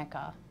tech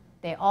mecca.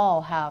 They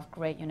all have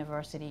great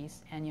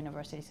universities and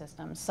university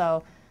systems.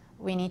 So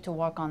we need to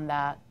work on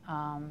that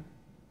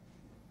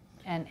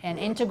and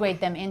integrate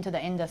them into the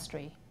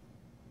industry.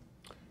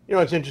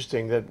 It's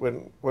interesting that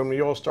when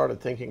we all started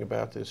thinking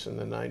about this in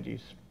the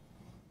 90s,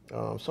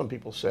 some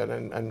people said,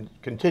 and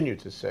continue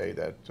to say,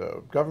 that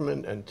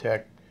government and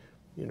tech,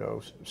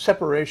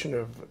 separation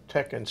of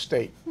tech and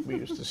state, we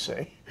used to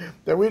say,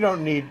 that we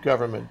don't need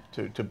government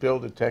to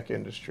build a tech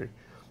industry.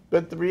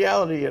 But the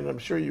reality, and I'm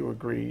sure you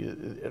agree,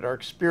 and our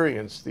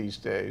experience these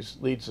days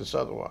leads us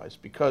otherwise,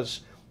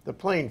 because the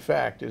plain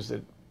fact is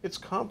that it's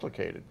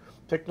complicated.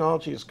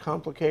 Technology is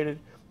complicated.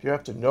 You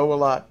have to know a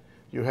lot.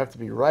 You have to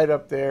be right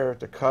up there at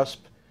the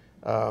cusp.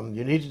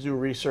 You need to do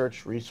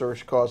research.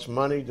 Research costs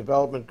money.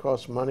 Development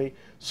costs money.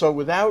 So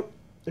without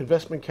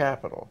investment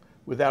capital,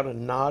 without a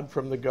nod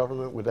from the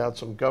government, without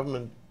some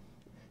government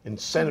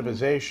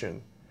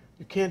incentivization,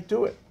 you can't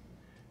do it.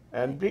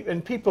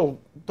 And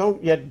people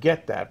don't yet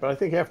get that, but I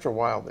think after a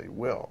while they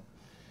will.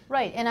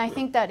 Right, and I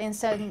think that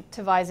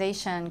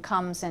incentivization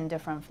comes in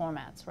different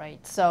formats,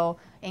 right? So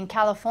in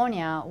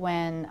California,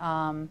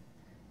 when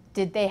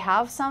did they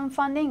have some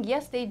funding?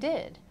 Yes, they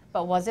did.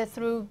 But was it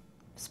through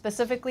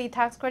specifically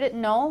tax credit?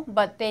 No,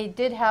 but they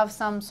did have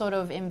some sort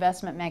of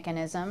investment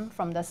mechanism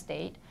from the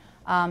state.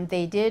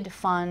 They did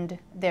fund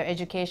their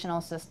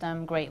educational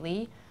system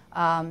greatly.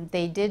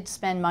 They did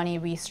spend money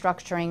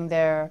restructuring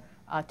their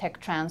tech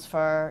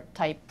transfer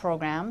type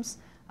programs.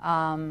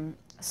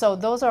 So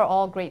those are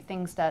all great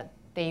things that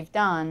they've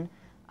done.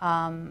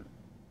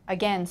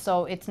 Again,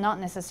 so it's not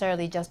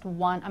necessarily just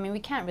one. I mean, we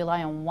can't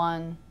rely on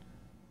one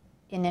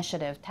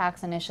initiative,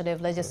 tax initiative,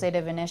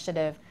 legislative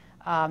initiative,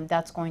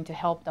 that's going to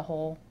help the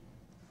whole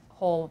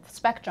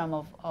spectrum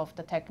of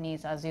the tech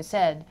needs. As you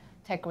said,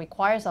 tech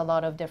requires a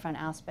lot of different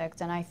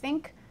aspects, and I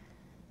think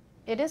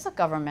it is a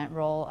government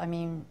role. I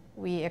mean,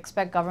 we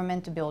expect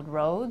government to build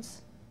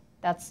roads.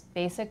 That's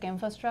basic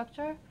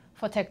infrastructure.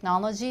 For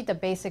technology, the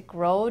basic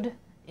road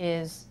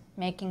is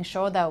making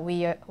sure that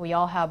we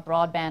all have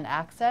broadband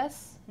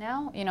access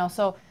now. You know,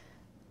 so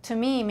to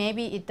me,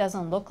 maybe it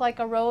doesn't look like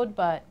a road,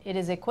 but it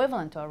is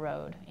equivalent to a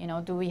road. You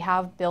know, do we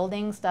have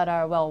buildings that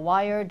are well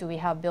wired? Do we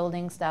have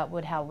buildings that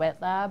would have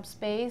wet lab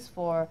space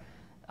for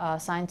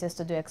scientists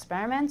to do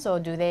experiments? Or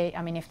do they,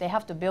 I mean, if they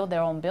have to build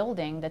their own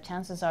building, the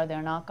chances are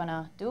they're not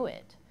gonna do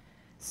it.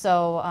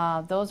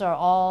 So those are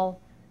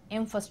all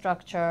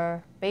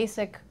infrastructure,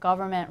 basic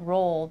government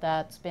role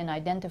that's been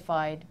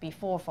identified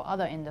before for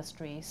other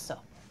industries. So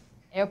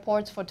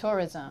airports for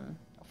tourism,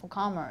 for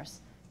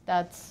commerce,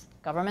 that's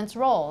government's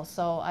role.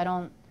 So I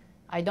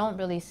don't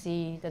really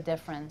see the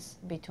difference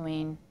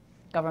between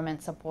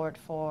government support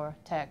for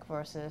tech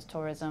versus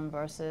tourism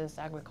versus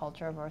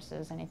agriculture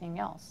versus anything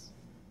else.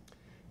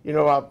 You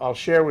know, I'll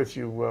share with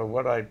you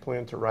what I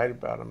plan to write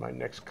about in my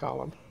next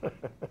column,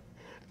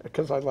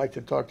 because I'd like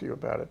to talk to you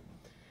about it.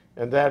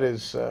 And that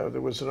is,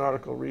 there was an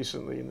article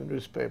recently in the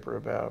newspaper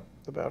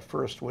about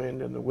First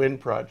Wind and the wind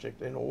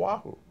project in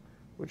Oahu,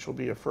 which will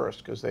be a first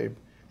because they've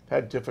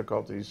had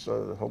difficulties,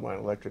 the Hawaiian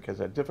Electric has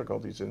had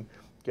difficulties in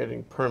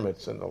getting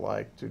permits and the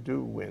like to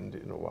do wind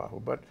in Oahu.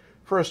 But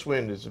First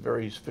Wind is a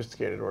very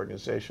sophisticated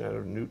organization out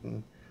of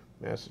Newton,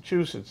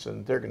 Massachusetts,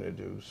 and they're going to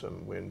do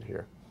some wind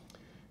here.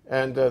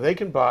 And they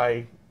can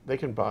buy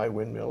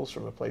windmills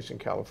from a place in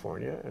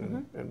California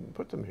and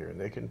put them here, and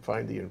they can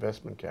find the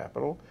investment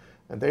capital,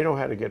 and they know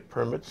how to get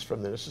permits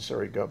from the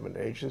necessary government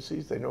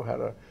agencies. They know how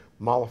to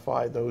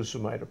mollify those who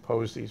might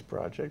oppose these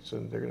projects,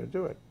 and they're going to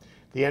do it.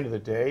 At the end of the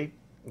day,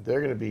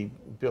 they're going to be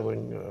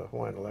billing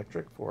Hawaiian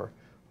Electric for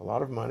a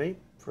lot of money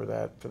for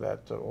that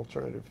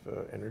alternative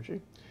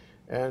energy,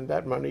 and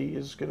that money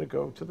is going to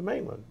go to the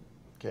mainland.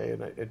 Okay,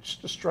 and it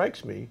just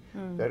strikes me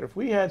that if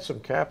we had some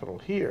capital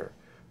here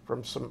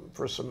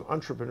for some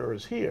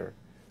entrepreneurs here,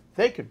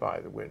 they could buy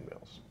the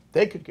windmills,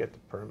 they could get the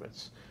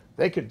permits,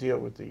 they could deal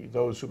with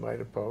those who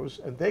might oppose,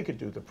 and they could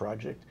do the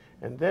project,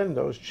 and then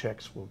those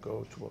checks will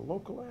go to a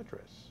local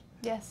address.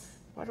 Yes.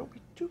 Why don't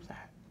we do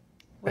that?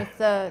 With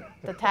the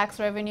tax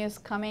revenues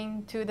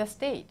coming to the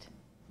state.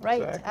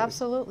 Right, Exactly.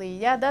 Absolutely.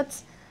 Yeah,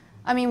 that's,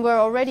 I mean, we're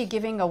already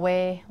giving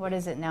away, what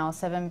is it now,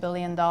 $7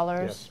 billion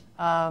Yes.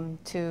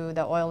 To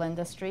the oil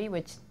industry,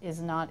 which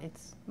is not,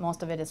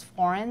 most of it is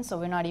foreign, so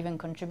we're not even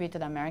contribute to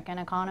the American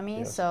economy.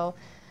 Yes. So,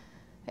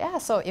 yeah,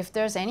 so if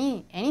there's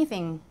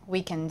anything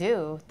we can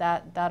do,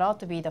 that ought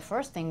to be the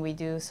first thing we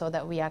do so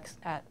that we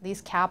at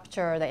least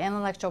capture the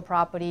intellectual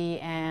property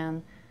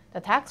and the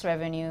tax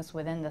revenues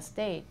within the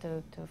state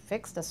to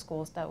fix the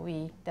schools that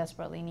we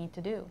desperately need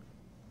to do.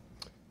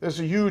 There's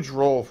a huge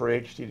role for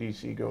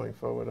HTDC going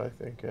forward, I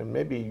think, and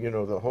maybe, you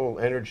know, the whole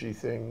energy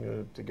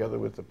thing together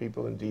with the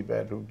people in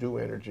DBAD who do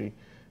energy,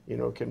 you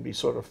know, can be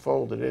sort of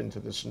folded into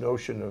this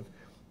notion of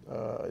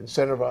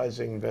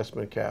incentivizing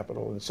investment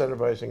capital,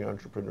 incentivizing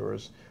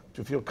entrepreneurs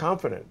to feel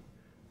confident,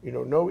 you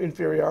know, no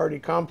inferiority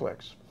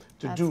complex,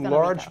 to That's do gonna be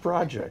large tough.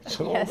 projects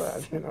and Yes. all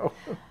that, you know.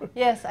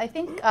 Yes, I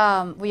think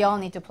we all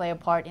need to play a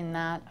part in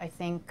that. I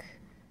think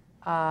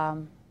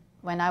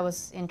when I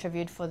was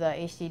interviewed for the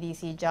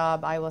HTDC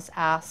job, I was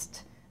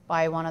asked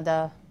by one of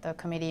the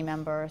committee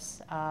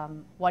members,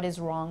 what is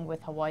wrong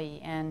with Hawaii?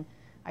 And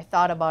I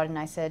thought about it and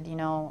I said, you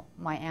know,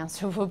 my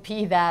answer would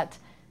be that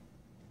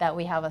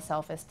we have a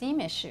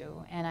self-esteem issue.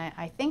 And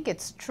I think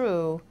it's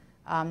true.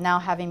 Now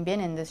having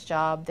been in this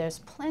job, there's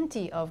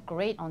plenty of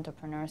great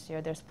entrepreneurs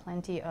here. There's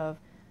plenty of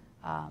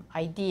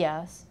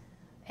ideas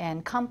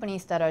and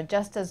companies that are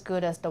just as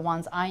good as the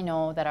ones I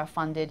know that are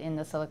funded in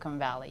the Silicon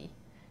Valley.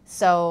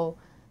 So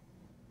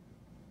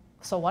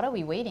what are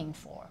we waiting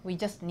for? We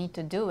just need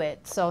to do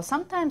it. So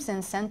sometimes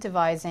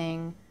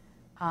incentivizing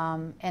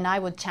And I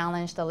would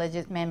challenge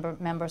the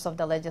members of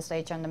the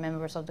legislature and the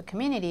members of the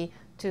community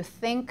to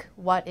think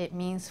what it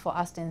means for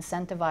us to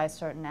incentivize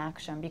certain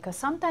action, because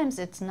sometimes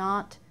it's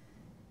not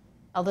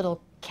a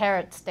little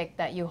carrot stick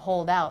that you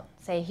hold out,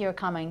 say, here,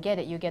 come and get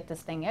it, you get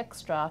this thing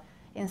extra.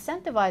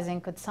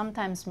 Incentivizing could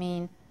sometimes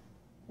mean,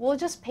 we'll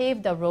just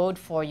pave the road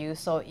for you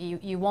so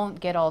you won't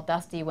get all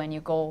dusty when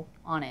you go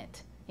on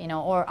it. You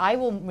know, or I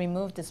will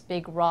remove this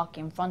big rock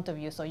in front of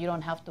you so you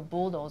don't have to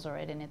bulldozer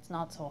it, and it's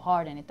not so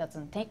hard and it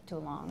doesn't take too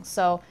long.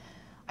 So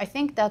I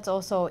think that's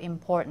also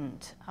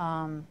important.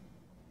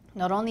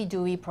 Not only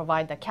do we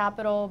provide the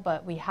capital,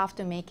 but we have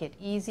to make it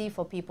easy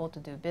for people to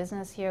do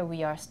business here.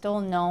 We are still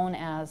known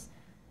as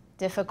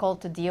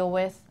difficult to deal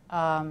with.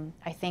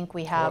 I think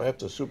we have... Well,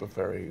 after Super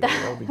Ferry,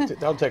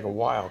 that'll take a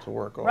while to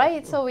work on.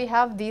 Right, so we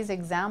have these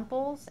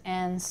examples,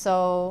 and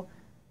so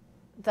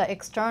the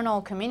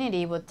external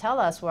community would tell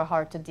us we're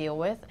hard to deal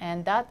with,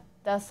 and that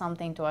does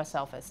something to our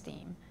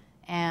self-esteem.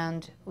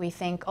 And we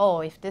think, oh,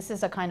 if this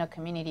is the kind of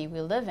community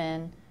we live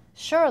in,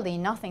 surely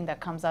nothing that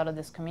comes out of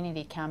this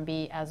community can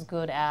be as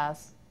good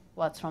as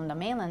what's from the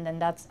mainland,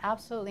 and that's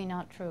absolutely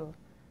not true.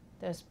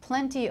 There's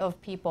plenty of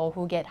people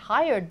who get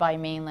hired by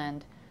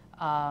mainland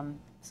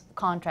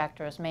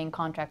contractors, main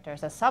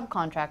contractors, as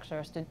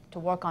subcontractors to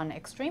work on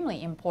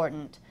extremely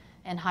important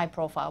and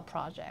high-profile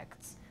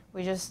projects.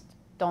 We just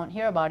don't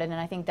hear about it, and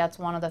I think that's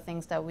one of the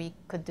things that we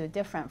could do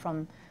different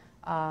from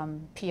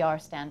PR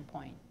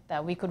standpoint,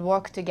 that we could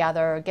work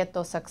together, get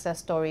those success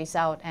stories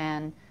out,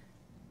 and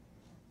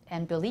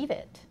believe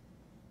it.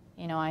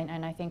 You know,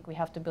 and I think we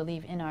have to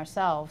believe in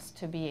ourselves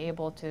to be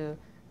able to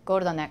go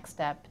to the next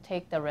step,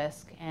 take the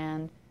risk,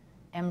 and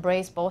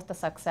embrace both the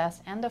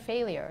success and the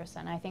failures.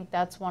 And I think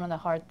that's one of the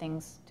hard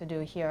things to do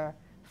here.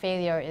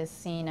 Failure is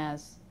seen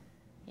as,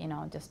 you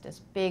know, just this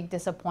big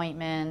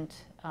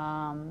disappointment,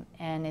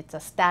 and it's a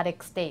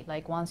static state.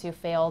 Like once you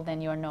fail,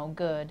 then you're no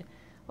good.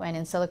 When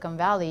in Silicon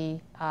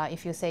Valley,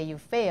 if you say you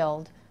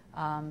failed,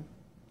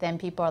 then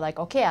people are like,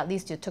 okay, at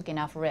least you took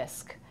enough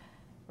risk,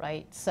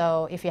 right?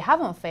 So if you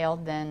haven't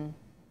failed, then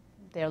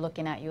they're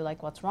looking at you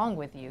like, what's wrong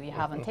with you? You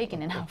haven't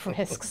taken enough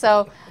risk.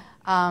 So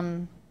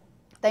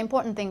the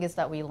important thing is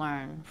that we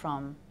learn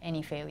from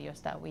any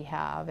failures that we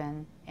have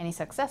and any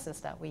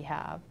successes that we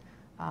have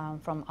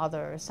from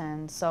others.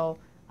 And so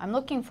I'm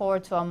looking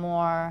forward to a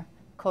more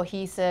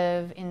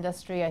cohesive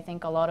industry. I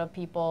think a lot of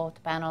people,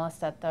 the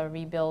panelists at the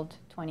Rebuild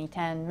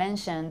 2010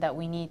 mentioned that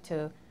we need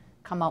to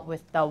come up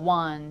with the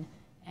one.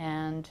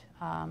 And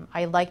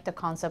I like the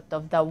concept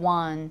of the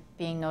one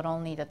being not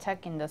only the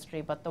tech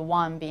industry, but the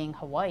one being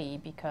Hawaii,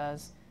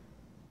 because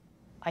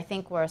I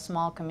think we're a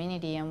small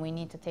community and we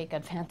need to take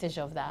advantage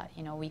of that.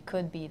 You know, we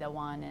could be the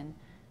one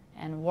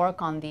and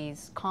work on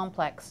these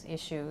complex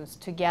issues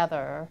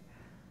together,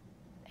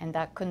 and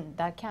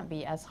that can't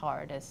be as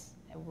hard as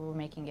we're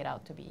making it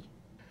out to be.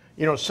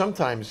 You know,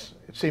 sometimes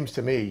it seems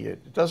to me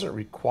it doesn't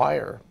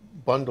require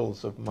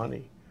bundles of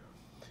money.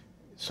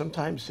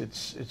 Sometimes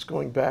it's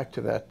going back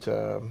to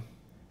that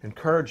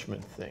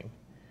encouragement thing,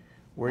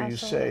 where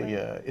Absolutely. you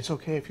say it's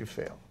okay if you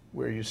fail,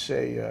 where you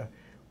say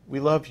we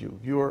love you,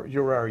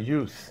 you're our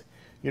youth,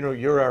 you know,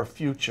 you're our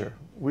future.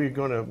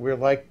 We're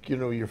like, you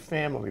know, your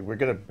family. We're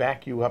gonna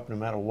back you up no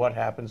matter what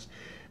happens,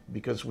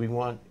 because we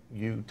want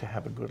you to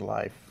have a good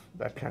life,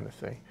 that kind of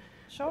thing.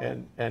 Sure.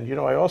 And you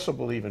know, I also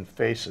believe in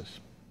faces.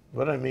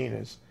 What I mean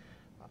is,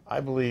 I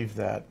believe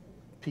that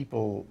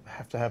people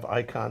have to have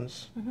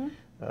icons. Mm-hmm.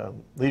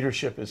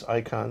 Leadership is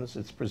icons.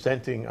 It's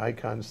presenting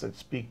icons that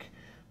speak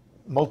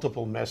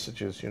multiple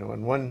messages, you know,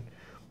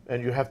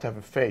 and you have to have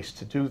a face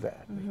to do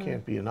that. Mm-hmm. It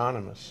can't be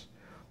anonymous.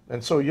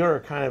 And so you're a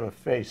kind of a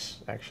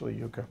face, actually,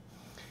 Yuka.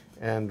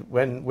 And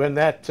when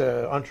that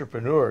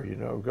entrepreneur, you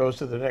know, goes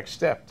to the next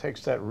step,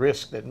 takes that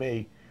risk that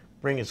may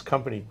bring his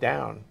company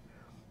down,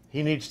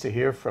 he needs to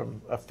hear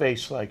from a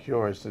face like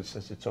yours that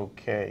says, it's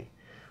okay.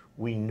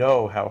 We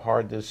know how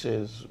hard this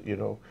is, you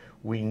know,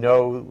 we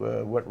know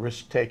what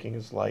risk-taking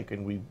is like,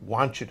 and we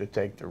want you to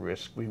take the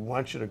risk. We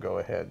want you to go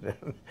ahead.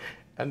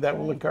 And that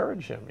will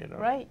encourage him, you know.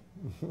 Right.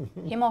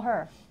 Him or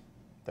her.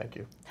 Thank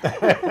you.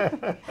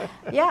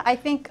 Yeah, I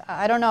think,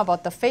 I don't know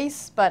about the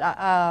face, but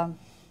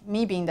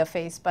me being the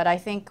face, but I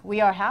think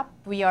we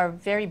are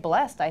very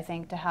blessed, I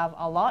think, to have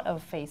a lot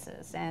of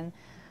faces and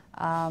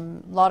a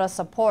lot of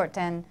support.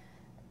 And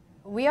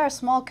we are a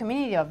small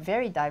community of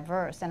very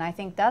diverse, and I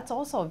think that's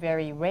also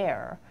very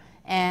rare.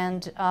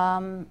 And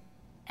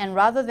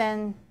rather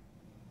than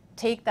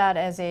take that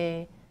as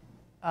a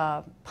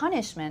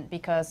punishment,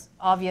 because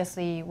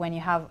obviously when you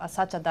have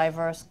such a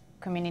diverse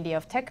community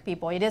of tech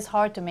people, it is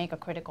hard to make a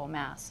critical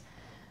mass.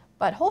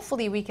 But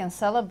hopefully we can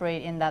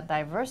celebrate in that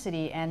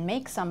diversity and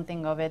make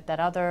something of it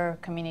that other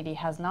community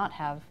has not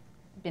have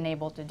been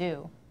able to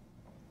do,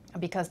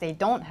 because they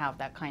don't have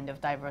that kind of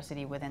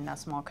diversity within that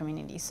small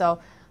community. So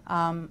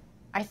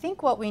I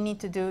think what we need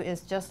to do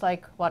is just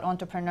like what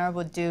entrepreneur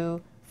would do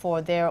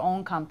for their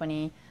own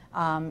company,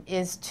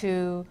 is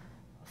to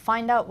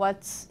find out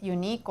what's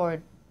unique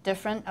or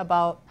different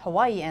about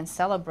Hawaii and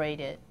celebrate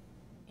it.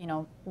 You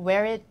know,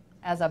 wear it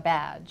as a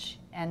badge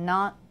and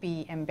not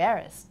be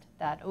embarrassed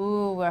that,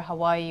 ooh, we're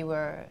Hawaii,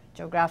 we're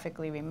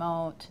geographically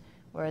remote,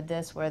 we're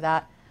this, we're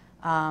that.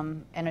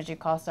 Energy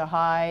costs are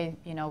high,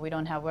 you know, we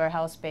don't have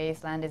warehouse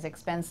space, land is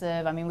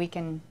expensive. I mean, we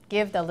can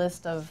give the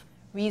list of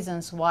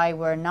reasons why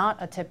we're not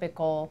a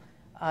typical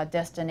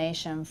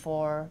destination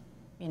for,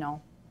 you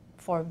know,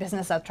 for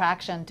business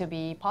attraction to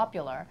be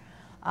popular.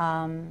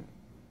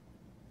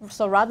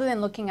 So rather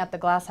than looking at the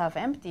glass half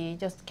empty,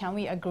 just can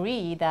we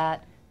agree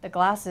that the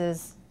glass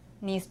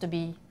needs to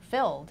be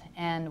filled,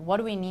 and what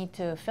do we need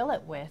to fill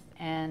it with,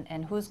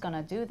 and who's going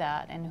to do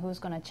that, and who's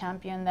going to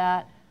champion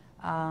that?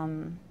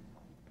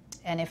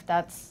 And if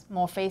that's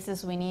more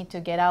faces we need to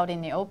get out in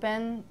the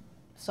open,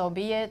 so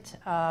be it.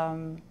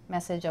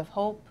 Message of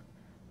hope.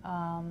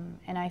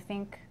 And I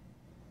think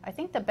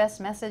the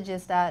best message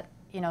is that,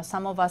 you know,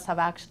 some of us have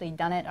actually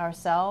done it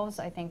ourselves.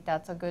 I think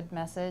that's a good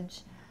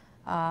message.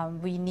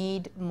 We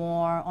need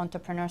more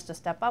entrepreneurs to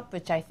step up,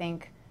 which I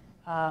think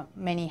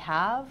many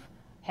have.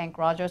 Hank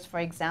Rogers, for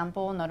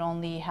example, not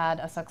only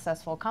had a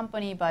successful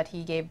company, but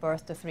he gave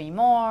birth to 3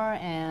 more,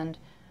 and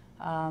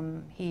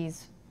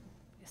he's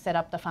set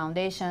up the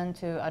foundation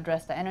to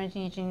address the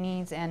energy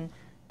needs, and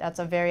that's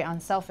a very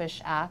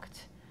unselfish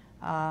act,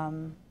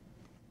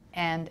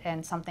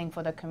 and something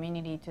for the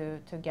community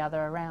to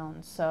gather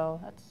around.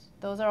 So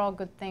those are all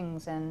good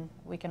things, and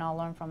we can all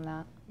learn from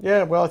that.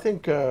 Yeah, well, I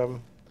think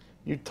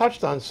you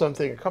touched on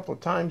something a couple of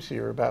times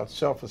here about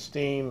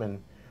self-esteem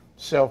and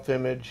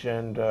self-image,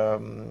 and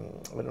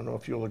I don't know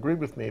if you'll agree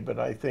with me, but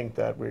I think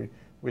that we're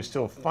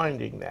still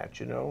finding that,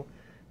 you know.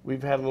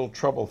 We've had a little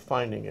trouble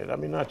finding it. I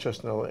mean, not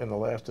just in the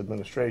last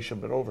administration,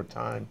 but over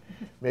time,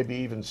 maybe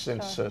even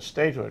since Sure.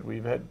 Statehood,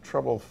 we've had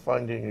trouble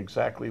finding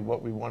exactly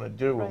what we want to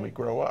do when we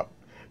grow up.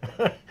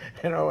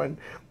 You know, and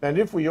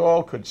if we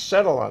all could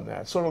settle on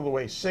that, sort of the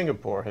way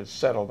Singapore has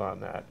settled on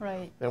that,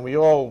 Right. and we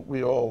all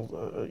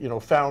you know,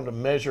 found a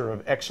measure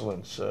of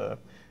excellence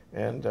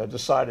and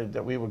decided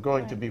that we were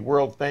going to be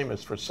world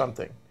famous for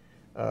something,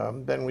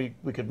 then we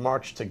could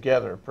march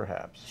together,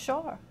 perhaps.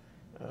 Sure.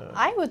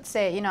 I would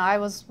say, you know, I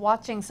was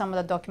watching some of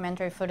the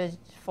documentary footage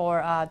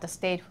for the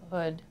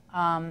statehood,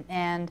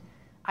 and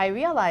I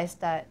realized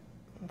that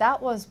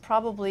that was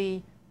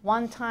probably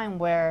one time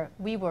where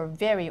we were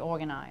very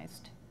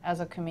organized as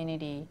a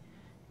community,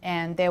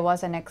 and there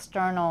was an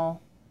external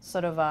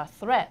sort of a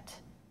threat.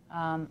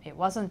 It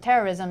wasn't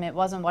terrorism, it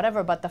wasn't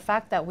whatever, but the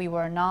fact that we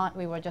were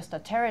just a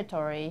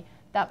territory,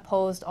 that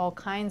posed all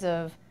kinds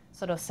of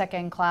sort of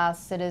second-class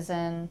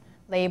citizen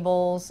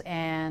labels,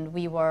 and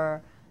we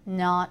were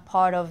not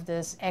part of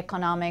this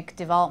economic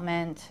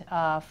development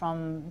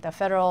from the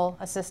federal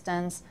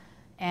assistance,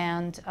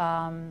 and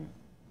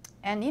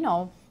you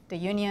know, the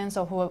unions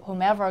or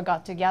whomever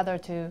got together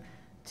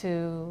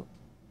to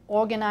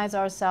organize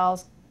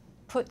ourselves,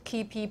 put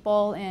key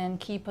people in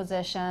key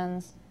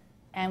positions,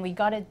 and we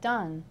got it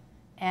done.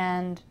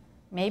 And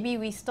maybe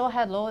we still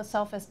had low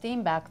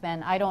self-esteem back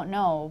then, I don't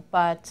know,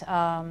 but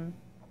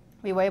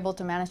we were able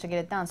to manage to get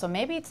it done. So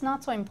maybe it's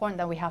not so important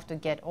that we have to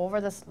get over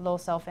this low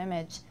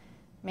self-image.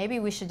 Maybe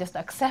we should just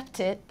accept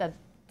it, that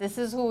this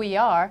is who we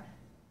are,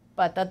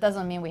 but that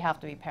doesn't mean we have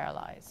to be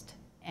paralyzed.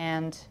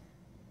 And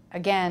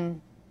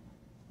again,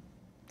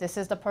 this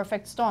is the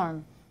perfect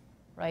storm,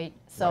 right?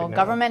 So Right now.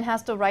 government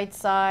has to right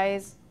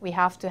size, we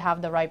have to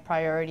have the right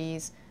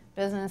priorities.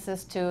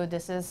 Businesses too,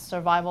 this is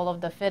survival of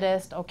the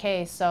fittest.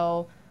 Okay,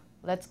 so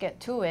let's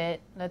get to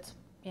it. Let's,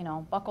 you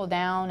know, buckle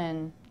down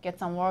and get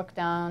some work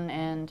done.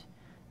 And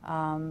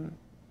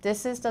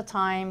this is the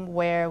time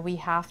where we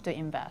have to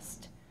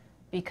invest,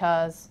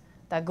 because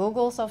the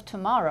Googles of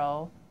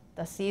tomorrow,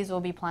 the seeds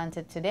will be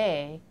planted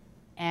today.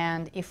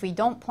 And if we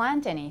don't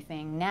plant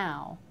anything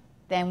now,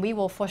 then we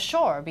will for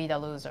sure be the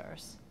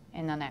losers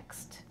in the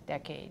next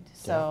decade.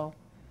 So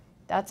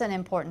that's an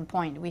important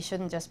point. We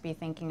shouldn't just be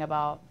thinking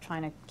about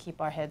trying to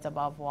keep our heads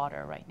above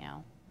water right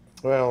now.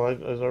 Well,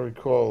 as I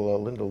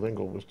recall, Linda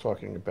Lingle was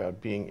talking about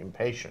being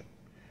impatient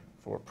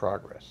for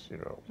progress. You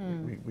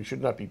know, we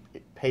should not be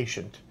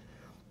patient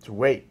to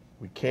wait.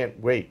 We can't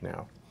wait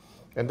now.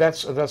 And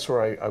that's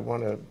where I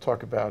want to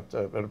talk about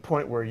at a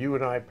point where you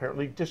and I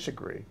apparently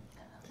disagree.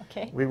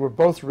 Okay. We were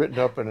both written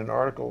up in an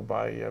article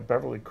by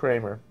Beverly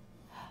Kramer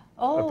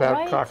about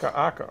right.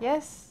 Kaka'aka.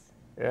 Yes.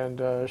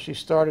 And she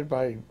started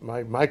by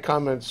my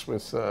comments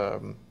with,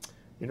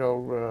 you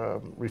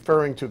know,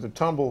 referring to the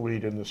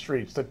tumbleweed in the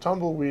streets, the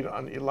tumbleweed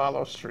on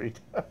Ilalo Street,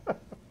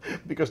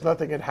 because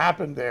nothing had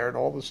happened there in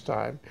all this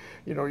time.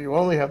 You know, you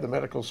only have the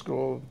medical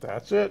school,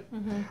 that's it.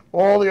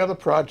 All the other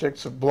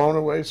projects have blown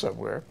away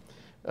somewhere,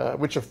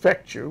 which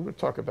affect you. We'll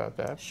talk about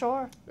that.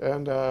 Sure.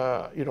 And,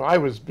 you know, I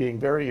was being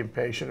very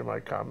impatient in my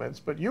comments,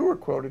 but you were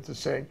quoted as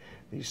saying,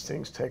 these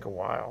things take a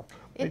while.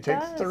 They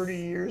take 30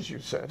 years, you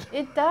said.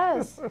 It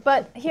does.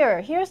 But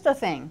here's the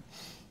thing.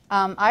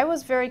 I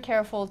was very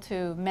careful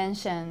to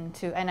mention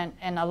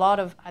and a lot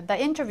of,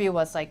 the interview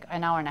was like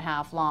an hour and a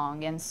half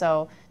long, and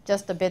so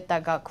just the bit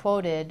that got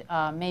quoted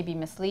may be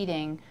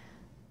misleading.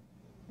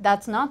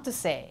 That's not to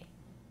say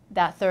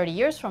that 30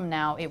 years from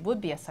now it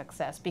would be a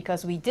success,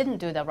 because we didn't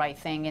do the right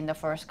thing in the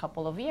first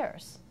couple of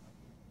years.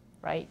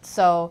 right?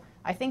 So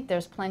I think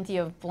there's plenty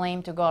of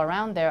blame to go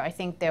around there. I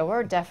think there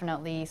were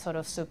definitely sort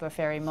of super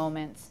fairy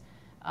moments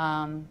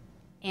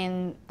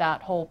in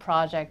that whole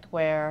project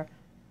where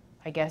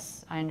I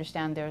guess I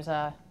understand there's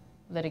a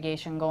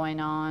litigation going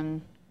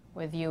on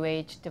with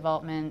UH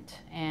development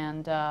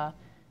and a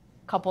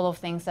couple of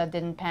things that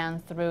didn't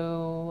pan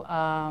through.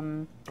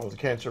 The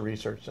Cancer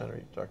Research Center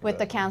you talked With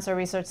about. the Cancer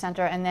Research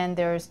Center, and then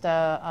there's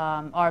the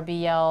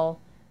RBL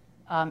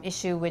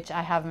issue, which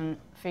I haven't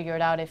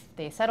figured out if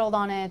they settled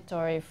on it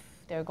or if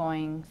they're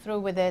going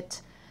through with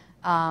it.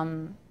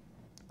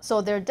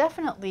 So they're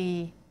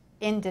definitely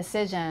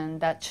indecision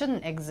that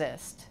shouldn't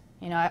exist.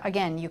 You know,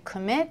 again, you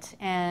commit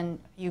and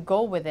you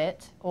go with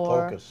it,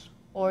 Focus.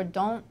 or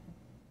don't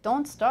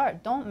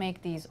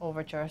make these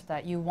overtures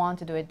that you want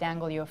to do it,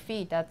 dangle your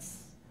feet.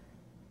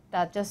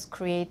 That just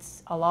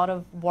creates a lot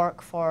of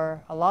work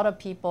for a lot of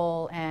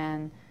people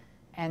and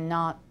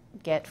not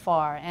get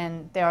far.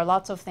 And there are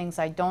lots of things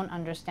I don't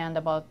understand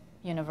about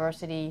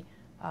university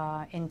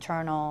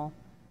internal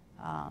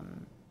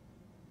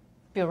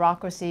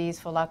bureaucracies,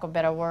 for lack of a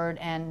better word,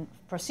 and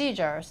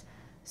procedures.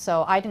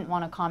 So I didn't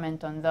want to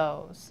comment on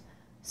those.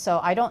 So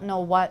I don't know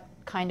what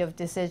kind of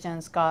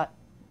decisions got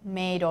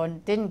made or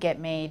didn't get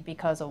made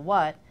because of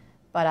what,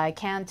 but I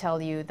can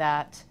tell you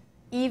that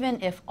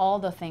even if all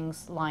the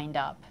things lined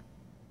up,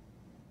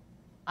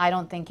 I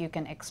don't think you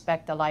can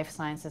expect the life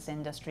sciences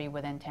industry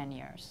within 10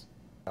 years.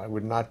 I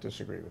would not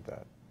disagree with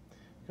that.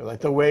 Because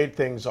like the way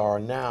things are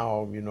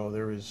now, you know,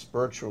 there is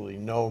virtually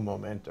no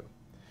momentum.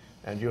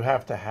 And you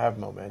have to have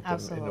momentum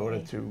Absolutely. in order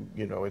to,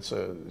 you know, I'm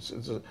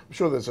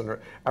sure there's an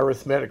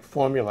arithmetic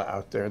formula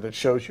out there that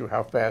shows you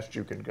how fast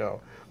you can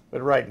go.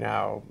 But right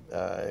now,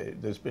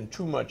 there's been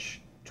too much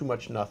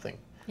nothing.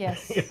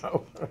 Yes. You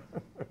know?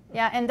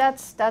 Yeah, and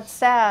that's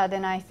sad.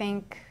 And I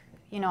think,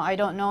 you know, I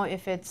don't know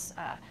if it's,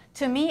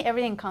 to me,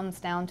 everything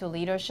comes down to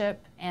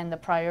leadership and the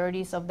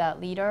priorities of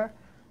that leader.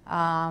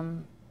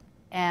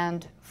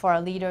 And for a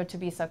leader to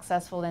be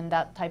successful in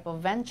that type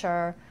of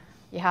venture,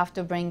 you have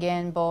to bring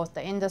in both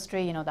the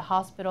industry, you know, the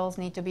hospitals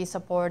need to be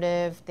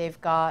supportive.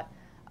 They've got,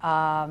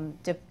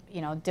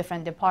 you know,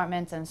 different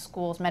departments and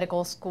schools,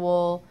 medical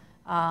school,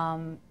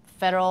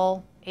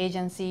 federal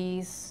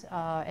agencies,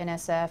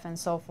 NSF and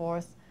so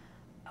forth,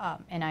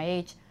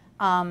 NIH,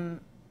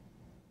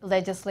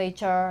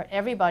 legislature,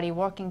 everybody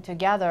working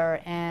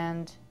together.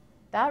 And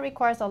that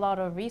requires a lot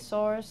of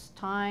resource,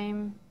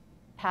 time,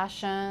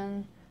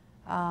 passion,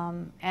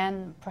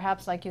 and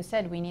perhaps, like you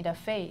said, we need a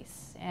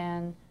face.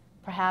 And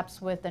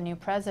perhaps with the new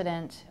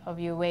president of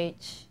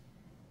UH,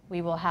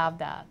 we will have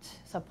that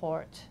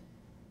support.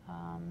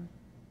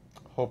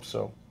 Hope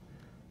so.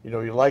 You know,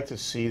 you like to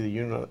see the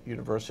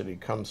university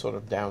come sort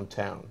of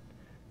downtown.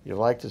 You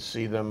like to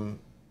see them,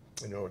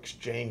 you know,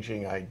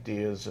 exchanging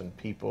ideas and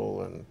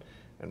people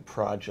and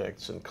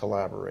projects and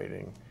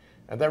collaborating.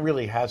 And that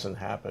really hasn't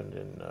happened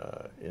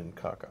in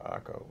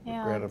Kaka'ako,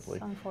 regrettably.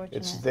 It's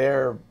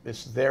unfortunate.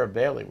 It's their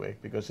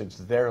bailiwick because it's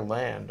their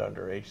land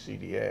under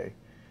HCDA.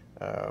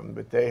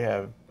 But they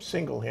have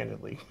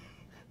single-handedly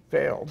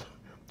failed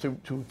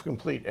to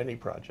complete any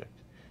project.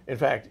 In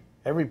fact,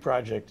 every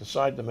project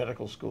aside the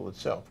medical school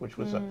itself, which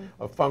was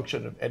a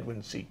function of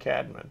Edwin C.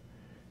 Cadman,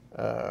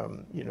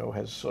 you know,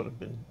 has sort of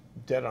been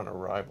dead on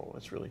arrival.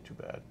 It's really too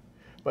bad.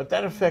 But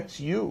that affects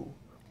you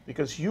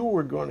because you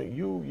were going to,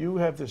 you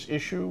have this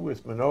issue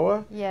with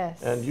Manoa.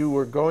 Yes. And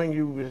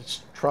you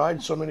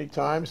tried so many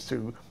times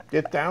to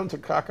get down to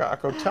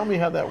Kaka'ako. Tell me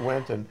how that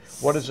went and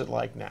what is it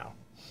like now?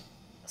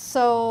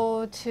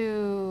 So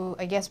to,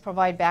 I guess,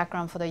 provide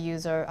background for the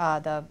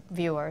the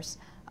viewers,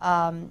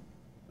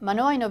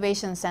 Manoa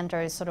Innovation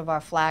Center is sort of our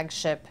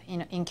flagship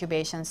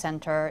incubation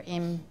center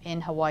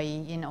in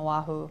Hawaii, in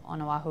Oahu,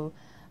 on Oahu.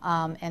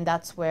 And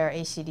that's where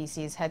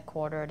HTDC is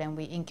headquartered, and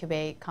we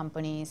incubate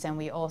companies, and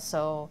we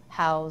also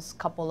house a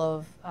couple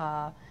of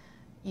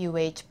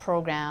UH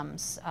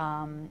programs.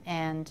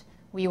 And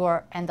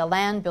the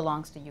land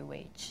belongs to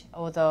UH,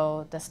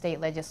 although the state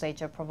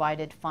legislature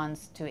provided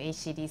funds to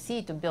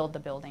HTDC to build the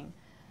building.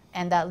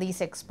 And that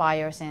lease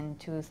expires in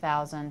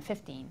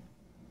 2015.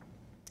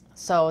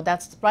 So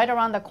that's right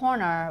around the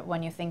corner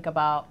when you think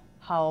about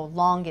how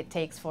long it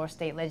takes for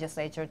state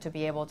legislature to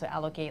be able to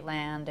allocate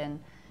land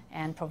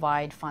and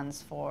provide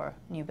funds for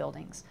new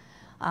buildings.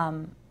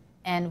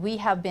 And we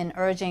have been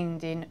urging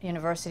the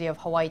University of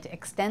Hawaii to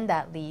extend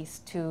that lease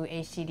to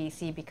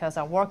HTDC because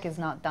our work is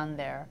not done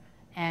there.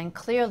 And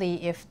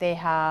clearly, if they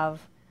have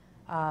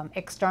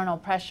external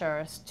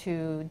pressures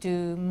to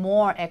do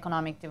more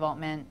economic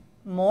development,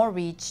 more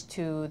reach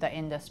to the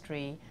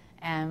industry,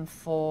 and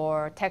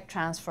for tech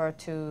transfer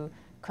to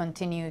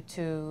continue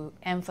to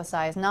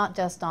emphasize not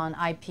just on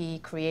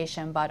IP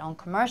creation, but on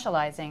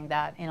commercializing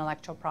that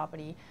intellectual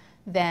property,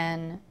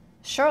 then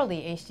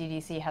surely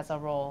HTDC has a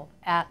role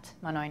at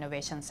Manoa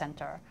Innovation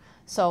Center.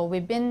 So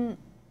we've been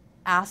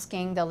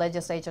asking the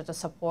legislature to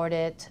support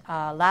it.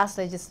 Last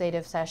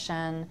legislative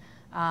session,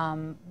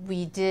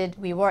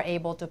 we were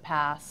able to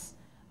pass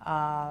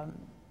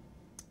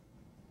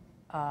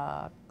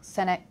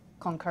Senate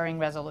concurring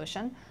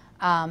resolution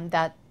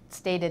that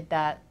stated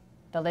that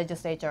the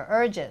legislature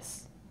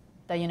urges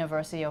the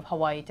University of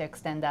Hawaii to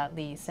extend that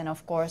lease. And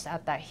of course,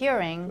 at that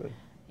hearing, Good.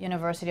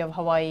 University of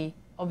Hawaii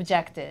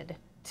objected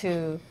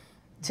to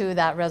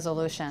that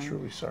resolution.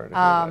 Truly sorry to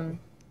hear that.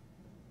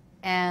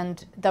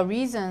 And the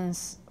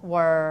reasons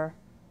were,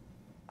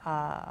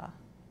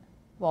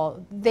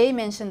 well, they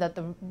mentioned that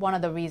one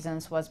of the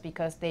reasons was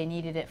because they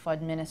needed it for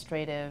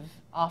administrative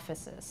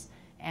offices.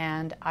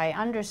 And I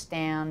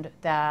understand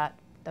that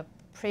the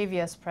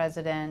previous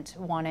president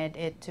wanted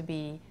it to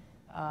be,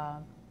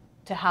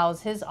 to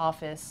house his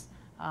office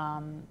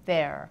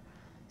there.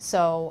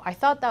 So I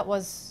thought that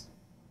was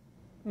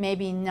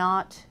maybe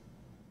not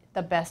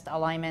the best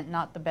alignment,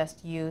 not the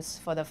best use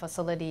for the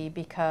facility,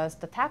 because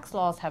the tax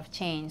laws have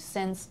changed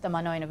since the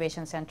Manoa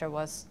Innovation Center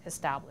was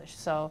established.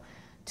 So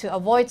to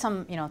avoid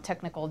some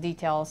technical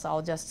details,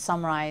 I'll just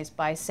summarize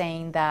by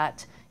saying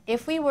that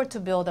if we were to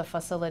build a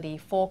facility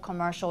for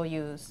commercial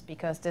use,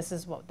 because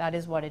that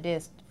is what it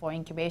is for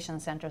incubation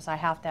centers, I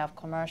have to have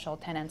commercial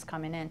tenants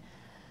coming in.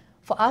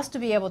 For us to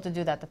be able to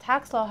do that, the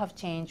tax law have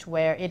changed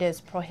where it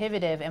is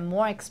prohibitive and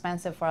more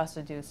expensive for us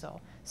to do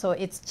so. So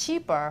it's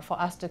cheaper for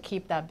us to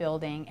keep that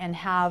building and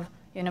have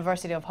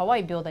University of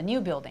Hawaii build a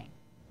new building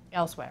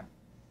elsewhere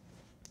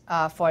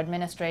for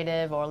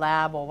administrative or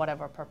lab or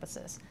whatever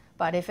purposes.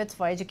 But if it's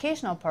for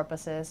educational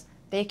purposes,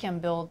 they can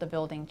build the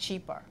building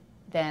cheaper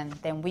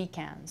than we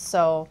can.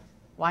 So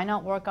why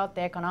not work out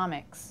the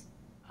economics?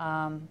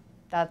 I'm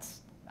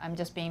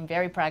just being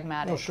very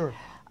pragmatic. Oh, sure.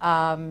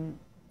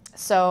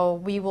 So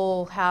we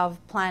will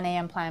have Plan A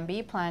and Plan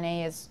B. Plan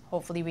A is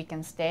hopefully we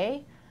can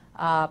stay.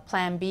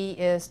 Plan B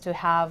is to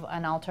have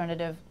an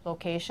alternative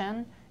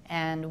location,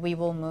 and we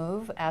will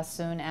move as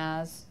soon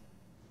as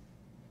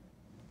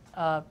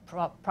a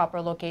proper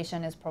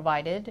location is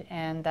provided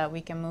and that we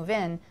can move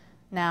in.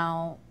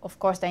 Now, of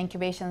course, the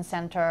incubation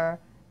center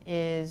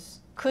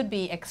could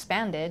be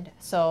expanded,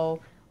 so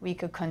we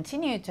could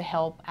continue to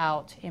help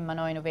out in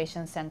Manoa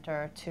Innovation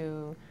Center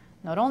to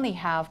not only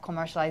have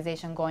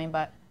commercialization going,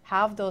 but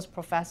have those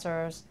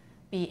professors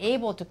be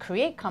able to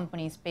create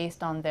companies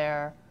based on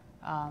their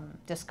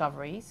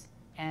discoveries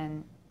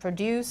and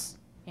produce,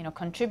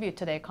 contribute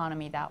to the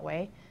economy that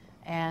way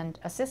and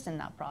assist in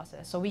that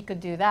process. So we could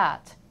do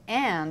that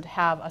and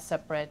have a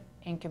separate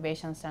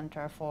incubation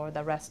center for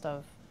the rest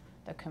of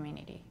the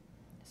community.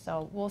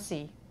 So we'll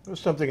see. There was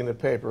something in the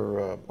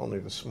paper only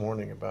this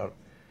morning about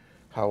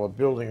how a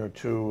building or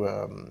two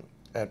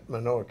at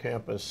Manoa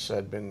campus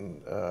had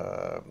been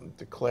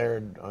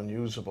declared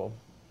unusable.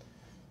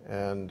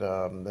 And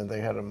then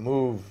they had to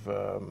move,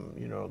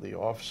 the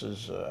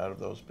offices out of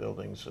those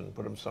buildings and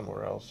put them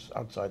somewhere else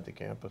outside the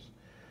campus.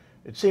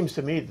 It seems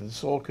to me that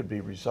this all could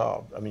be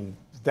resolved. I mean,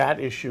 that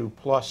issue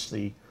plus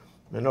the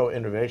Manoa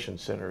Innovation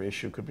Center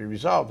issue could be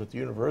resolved if the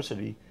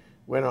university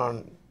went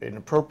on an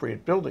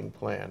appropriate building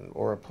plan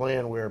or a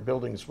plan where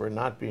buildings were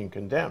not being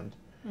condemned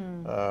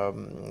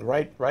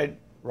right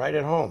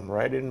at home,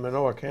 right in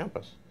Manoa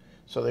campus.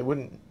 So they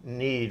wouldn't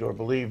need or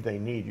believe they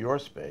need your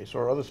space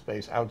or other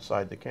space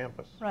outside the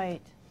campus.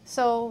 Right.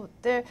 So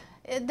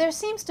there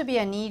seems to be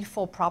a need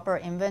for proper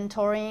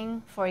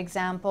inventorying. For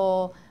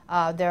example,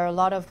 there are a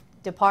lot of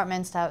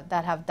departments that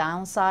have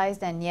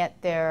downsized, and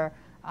yet their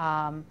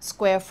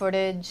square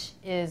footage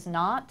is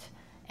not.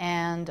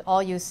 And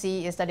all you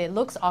see is that it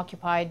looks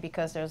occupied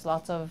because there's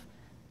lots of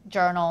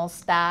journals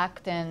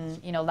stacked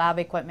and lab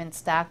equipment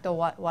stacked or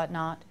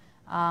whatnot.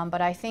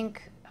 But I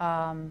think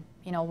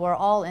we're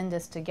all in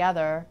this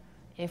together.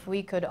 If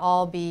we could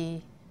all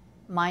be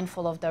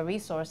mindful of the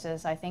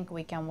resources, I think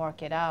we can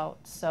work it out.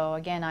 So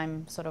again,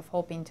 I'm sort of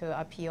hoping to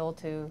appeal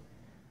to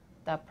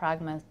the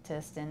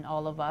pragmatist in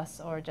all of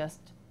us, or just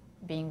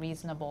being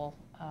reasonable,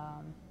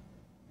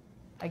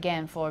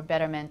 again, for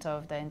betterment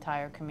of the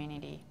entire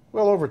community.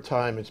 Well, over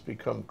time, it's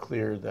become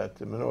clear that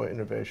the Manoa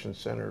Innovation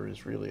Center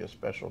is really a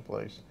special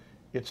place.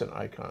 It's an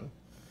icon.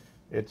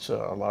 It's a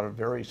lot of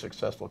very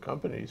successful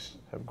companies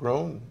have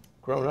grown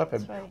up,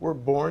 were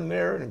born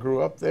there and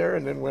grew up there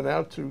and then went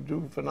out to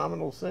do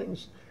phenomenal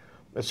things.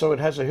 And so it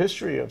has a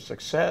history of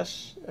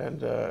success,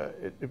 and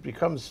it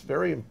becomes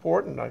very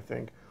important, I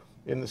think,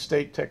 in the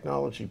state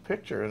technology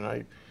picture. And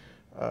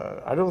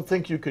I don't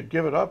think you could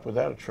give it up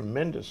without a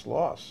tremendous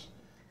loss.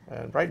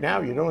 And right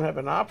now, you don't have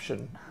an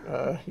option.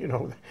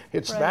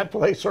 It's right. That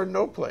place or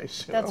no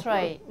place. That's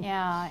right.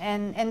 Yeah,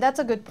 and that's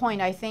a good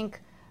point. I think,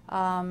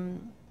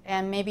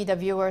 and maybe the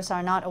viewers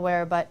are not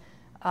aware, but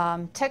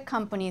tech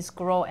companies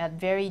grow at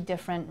very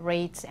different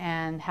rates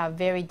and have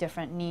very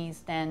different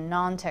needs than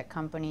non-tech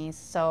companies.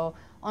 So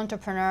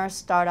entrepreneurs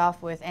start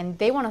off with, and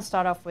they want to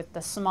start off with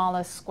the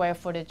smallest square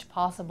footage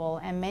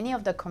possible. And many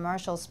of the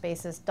commercial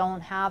spaces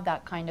don't have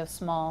that kind of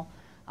small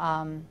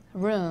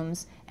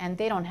rooms, and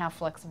they don't have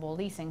flexible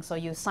leasing. So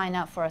you sign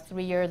up for a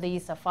 3-year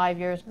lease, a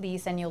 5-year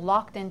lease, and you're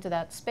locked into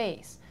that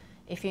space.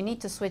 If you need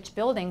to switch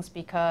buildings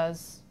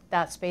because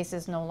that space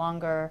is no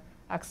longer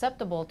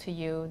acceptable to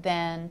you,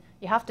 then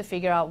you have to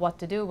figure out what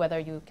to do, whether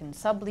you can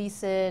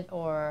sublease it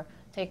or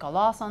take a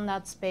loss on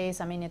that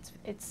space. I mean,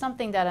 it's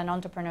something that an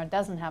entrepreneur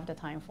doesn't have the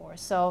time for.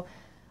 So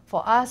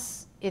for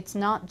us, it's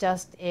not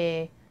just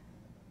a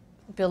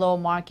below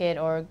market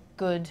or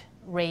good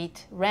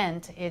rate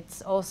rent,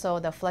 it's also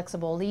the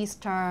flexible lease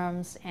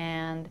terms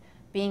and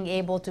being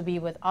able to be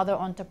with other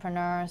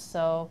entrepreneurs.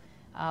 So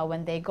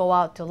when they go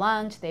out to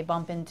lunch, they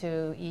bump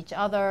into each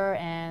other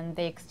and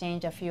they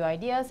exchange a few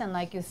ideas. And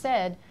like you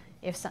said,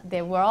 if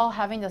they were all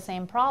having the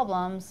same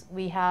problems,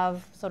 we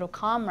have sort of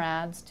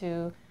comrades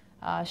to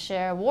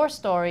share war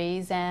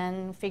stories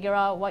and figure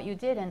out what you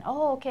did, and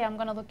oh, okay, I'm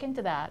going to look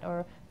into that,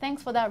 or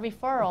thanks for that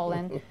referral.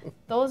 And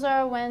those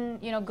are when,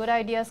 you know, good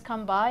ideas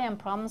come by and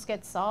problems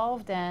get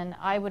solved. And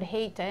I would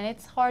hate to, and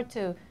it's hard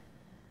to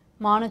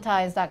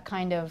monetize that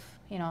kind of,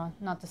 you know,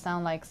 not to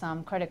sound like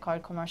some credit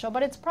card commercial,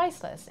 but it's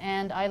priceless.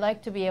 And I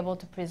like to be able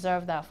to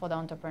preserve that for the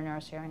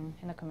entrepreneurs here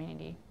in the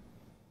community.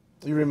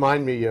 You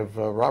remind me of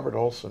Robert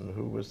Olson,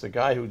 who was the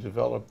guy who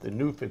developed the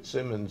new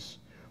Fitzsimmons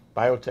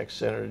Biotech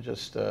Center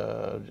just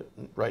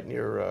right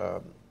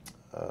near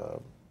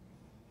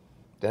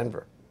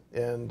Denver.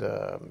 And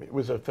it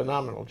was a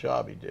phenomenal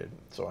job he did.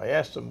 So I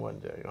asked him one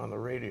day on the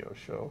radio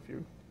show,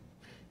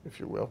 if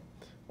you will,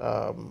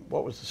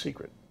 what was the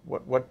secret?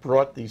 What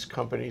brought these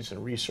companies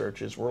and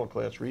researchers,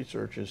 world-class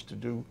researchers, to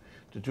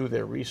do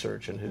their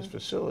research in his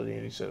facility?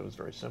 And he said it was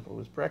very simple. It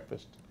was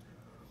breakfast.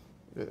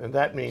 And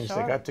that means they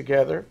got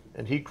together,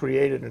 and he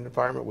created an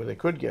environment where they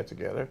could get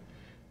together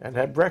and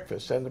had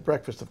breakfast. And the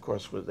breakfast, of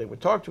course, was they would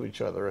talk to each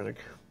other, and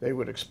they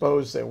would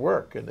expose their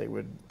work, and they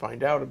would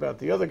find out about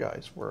the other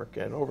guy's work.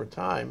 And over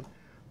time,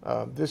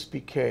 this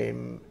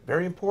became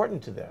very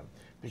important to them,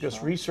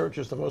 because research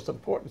is the most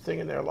important thing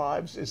in their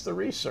lives, is the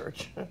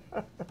research.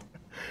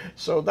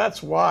 So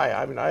that's why,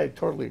 I mean, I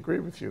totally agree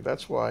with you.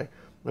 That's why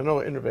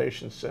Manoa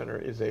Innovation Center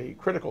is a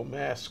critical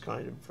mass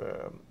kind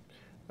of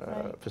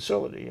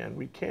facility, and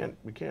we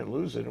can't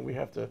lose it, and we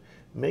have to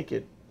make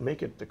it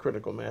the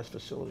critical mass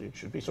facility it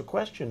should be. So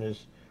question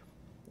is,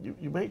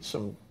 you made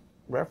some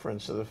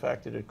reference to the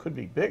fact that it could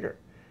be bigger,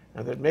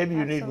 and that maybe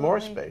you need more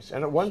space.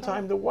 And at one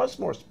time there was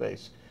more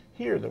space.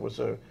 Here there was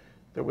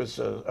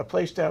a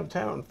place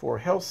downtown for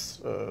health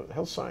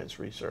science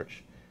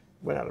research.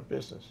 Went out of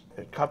business.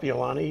 At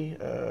Kapiolani,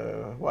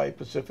 Hawaii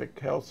Pacific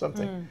Health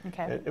something.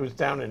 It was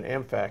down in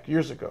Amfac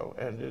years ago,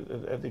 and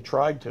they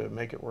tried to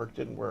make it work,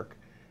 didn't work.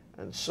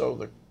 And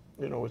so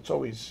it's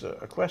always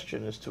a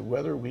question as to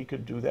whether we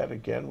could do that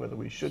again, whether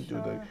we should do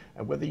that,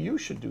 and whether you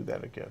should do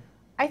that again.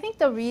 I think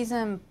the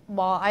reason,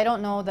 while I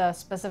don't know the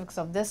specifics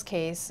of this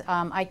case,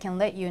 I can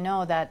let you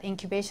know that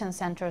incubation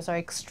centers are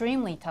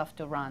extremely tough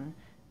to run,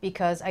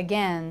 because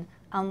again,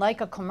 unlike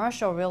a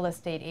commercial real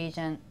estate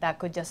agent that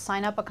could just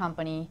sign up a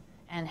company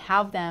and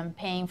have them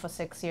paying for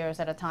 6 years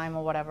at a time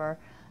or whatever,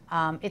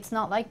 it's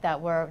not like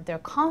that, where they're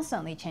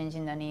constantly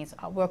changing the needs.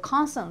 We're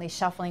constantly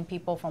shuffling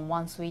people from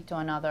one suite to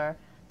another.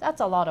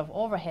 That's a lot of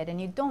overhead, and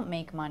you don't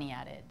make money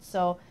at it.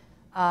 So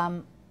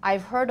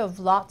I've heard of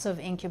lots of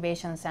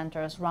incubation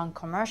centers run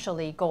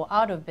commercially go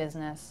out of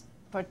business,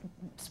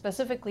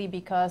 specifically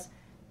because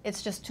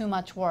it's just too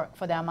much work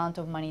for the amount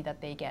of money that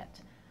they get.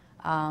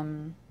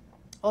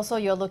 Also,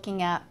 you're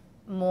looking at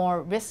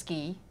more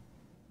risky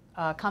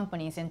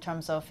companies in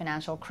terms of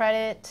financial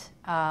credit.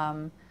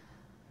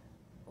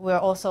 We're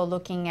also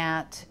looking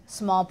at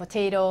small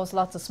potatoes,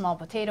 lots of small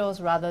potatoes,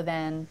 rather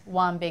than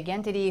one big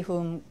entity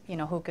who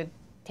could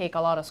take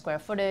a lot of square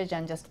footage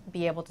and just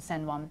be able to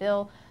send one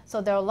bill. So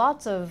there are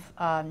lots of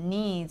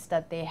needs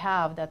that they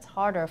have that's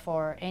harder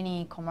for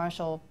any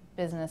commercial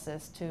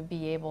businesses to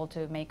be able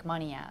to make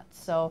money at.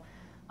 So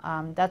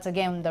that's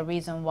again the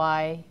reason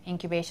why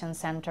incubation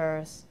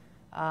centers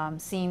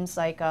seems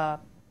like a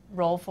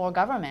role for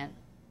government,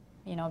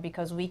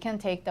 because we can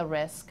take the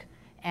risk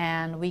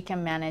and we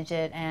can manage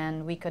it,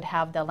 and we could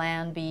have the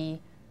land be,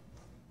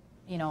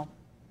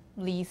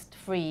 leased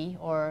free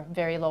or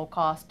very low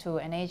cost to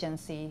an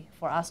agency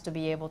for us to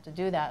be able to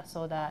do that,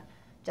 so that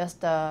just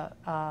the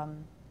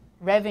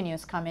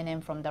revenues coming in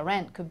from the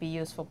rent could be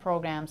used for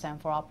programs and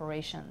for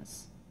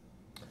operations.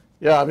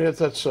 Yeah, I mean,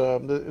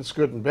 it's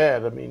good and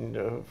bad. I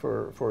mean,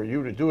 for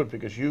you to do it,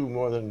 because you,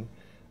 more than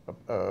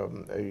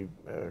a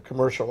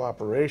commercial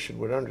operation,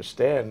 would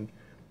understand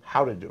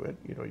how to do it.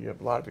 You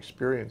have a lot of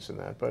experience in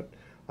that. But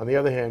on the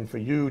other hand, for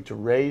you to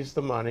raise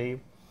the money,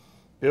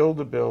 build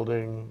the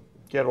building,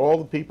 get all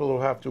the people who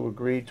have to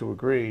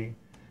agree,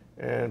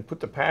 and put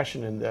the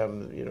passion in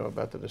them,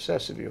 about the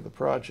necessity of the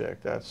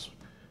project, that's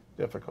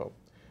difficult.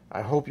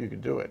 I hope you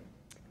can do it.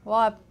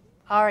 Well,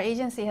 our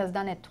agency has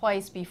done it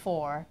twice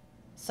before,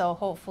 so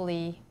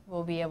hopefully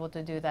we'll be able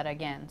to do that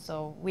again.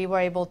 So we were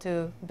able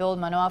to build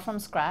Manoa from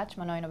scratch,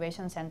 Manoa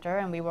Innovation Center,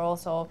 and we were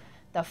also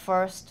the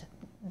first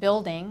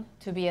building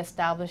to be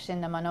established in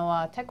the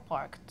Manoa Tech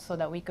Park, so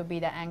that we could be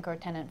the anchor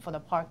tenant for the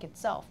park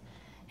itself.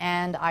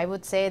 And I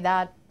would say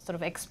that sort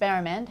of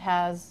experiment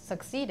has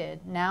succeeded.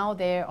 Now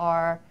there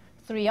are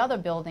 3 other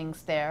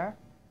buildings there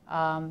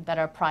that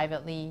are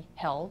privately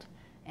held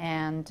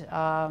and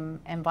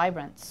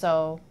vibrant.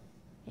 So,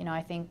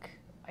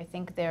 I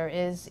think there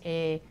is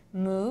a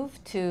move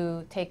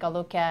to take a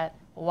look at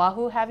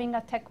Oahu having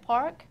a tech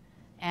park,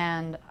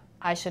 and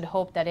I should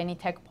hope that any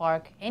tech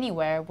park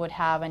anywhere would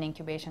have an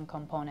incubation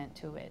component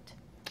to it.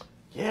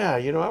 Yeah,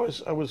 you know, I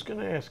was going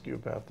to ask you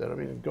about that. I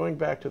mean, going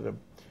back to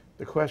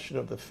the question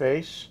of the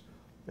face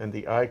and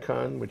the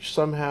icon, which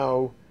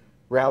somehow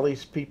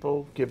rallies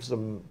people, gives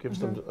them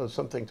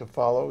something to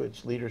follow.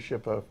 It's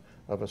leadership of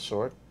a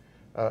sort.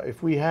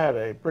 If we had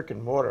a brick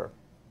and mortar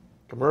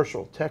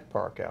commercial tech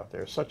park out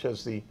there, such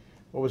as the,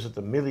 what was it,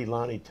 the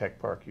Mililani Tech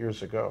Park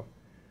years ago.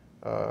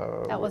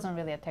 That wasn't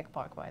really a tech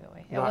park, by the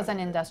way. It Not- was an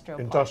industrial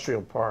park.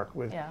 Industrial park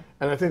with, Yeah.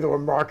 and I think they were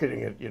marketing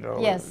it, you know,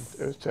 Yes.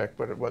 as tech,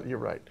 but you're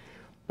right.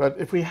 But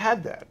if we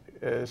had that,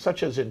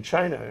 such as in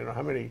China, you know,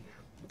 how many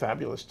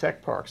fabulous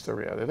tech parks there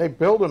are. And they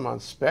build them on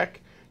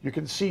spec. You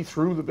can see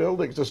through the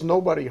buildings. There's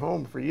nobody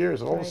home for years,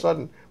 and all of a Right.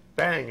 sudden,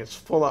 bang, it's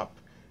full up.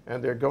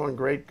 And they're going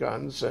great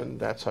guns, and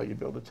that's how you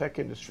build a tech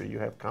industry. You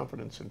have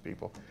confidence in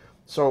people.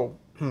 So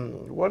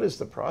what is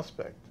the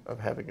prospect of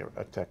having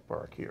a tech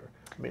park here?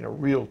 I mean, a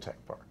real tech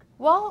park.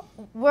 Well,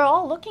 we're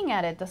all looking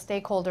at it, the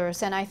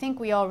stakeholders, and I think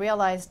we all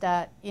realize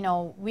that, you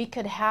know, we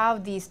could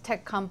have these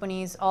tech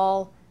companies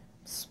all,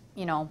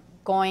 you know,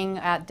 going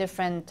at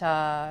different,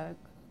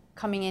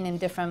 coming in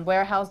different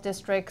warehouse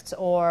districts,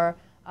 or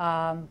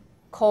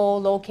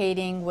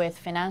co-locating with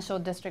financial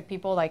district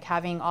people, like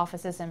having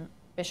offices in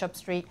Bishop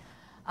Street,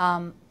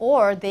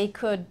 or they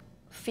could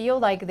feel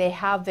like they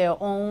have their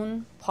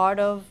own part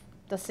of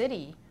the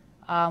city,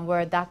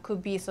 where that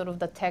could be sort of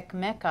the tech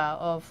mecca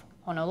of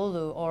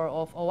Honolulu or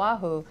of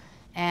Oahu,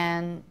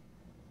 and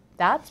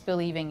that's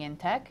believing in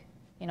tech.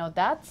 You know,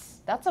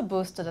 that's a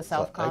boost to the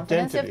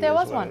self-confidence if there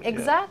was one.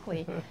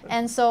 Exactly.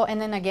 And so,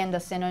 and then again, the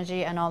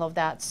synergy and all of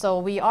that. So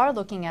we are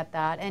looking at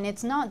that, and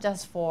it's not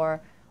just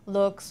for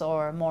looks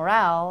or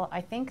morale. I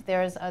think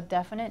there's a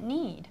definite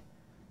need.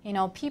 You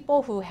know,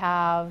 people who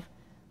have,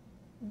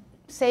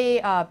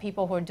 say,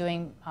 people who are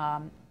doing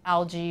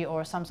algae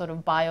or some sort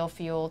of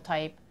biofuel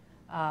type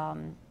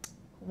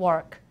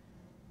work,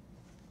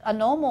 a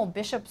normal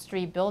Bishop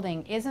Street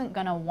building isn't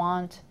going to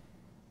want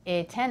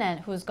a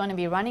tenant who's going to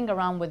be running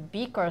around with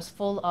beakers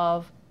full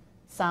of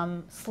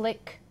some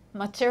slick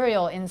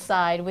material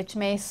inside, which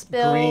may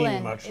spill. Green,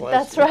 and much less.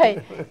 that's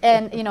right,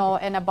 and you know,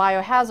 and a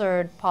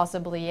biohazard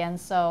possibly.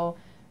 And so,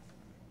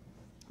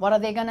 what are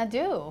they going to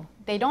do?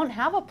 They don't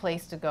have a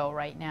place to go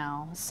right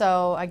now.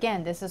 So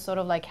again, this is sort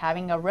of like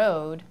having a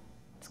road.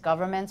 It's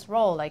government's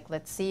role. Like,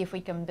 let's see if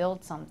we can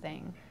build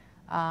something.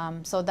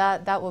 So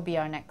that will be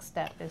our next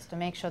step, is to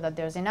make sure that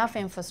there's enough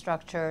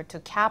infrastructure to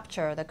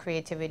capture the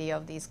creativity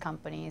of these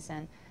companies,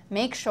 and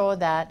make sure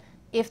that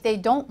if they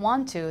don't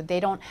want to,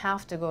 they don't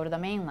have to go to the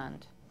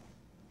mainland.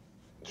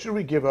 Should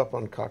we give up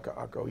on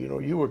Kaka'ako? You know,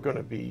 you were going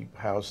to be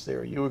housed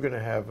there. You were going to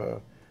have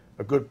a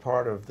good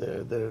part of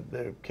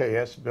the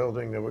KS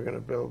building that we're going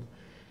to build.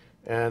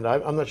 And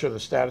I'm not sure the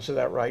status of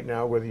that right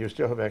now, whether you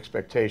still have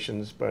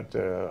expectations, but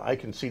I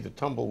can see the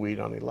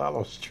tumbleweed on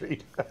Ilalo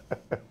Street.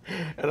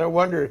 And I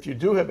wonder if you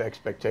do have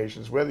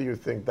expectations, whether you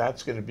think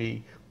that's going to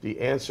be the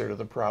answer to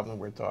the problem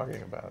we're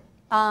talking about.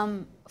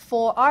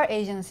 For our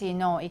agency,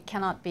 no, it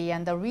cannot be.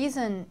 And the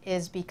reason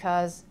is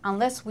because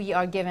unless we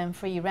are given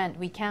free rent,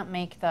 we can't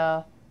make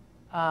the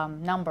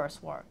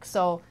numbers work.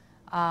 So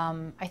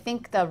I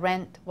think the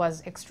rent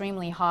was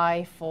extremely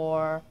high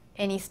for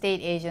any state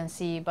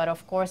agency, but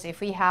of course, if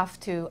we have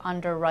to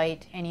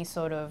underwrite any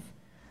sort of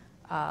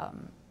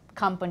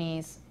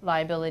company's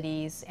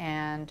liabilities,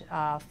 and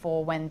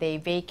for when they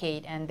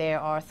vacate and there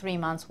are 3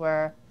 months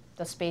where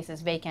the space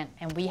is vacant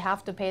and we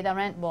have to pay the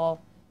rent, well,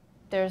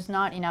 there's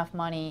not enough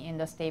money in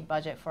the state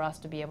budget for us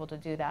to be able to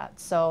do that.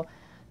 So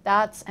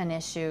that's an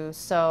issue.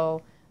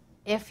 So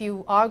if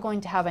you are going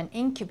to have an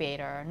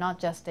incubator, not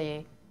just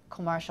a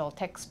commercial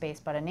tech space,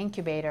 but an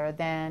incubator,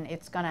 then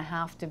it's going to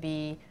have to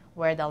be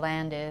where the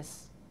land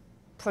is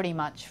pretty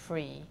much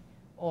free,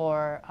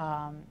 or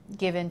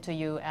given to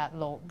you at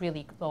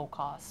really low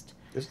cost.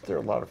 Isn't there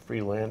a lot of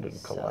free land in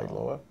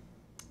Kalailoa?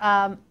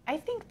 I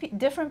think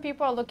different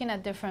people are looking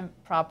at different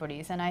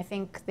properties, and I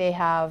think they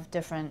have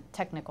different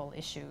technical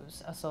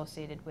issues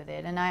associated with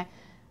it. And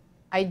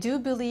I do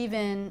believe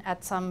in,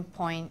 at some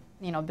point,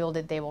 you know, build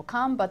it, they will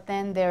come, but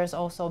then there's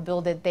also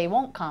build it, they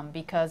won't come,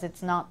 because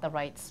it's not the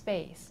right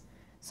space.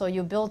 So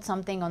you build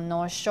something on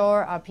North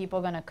Shore, are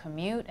people going to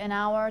commute an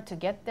hour to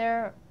get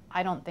there?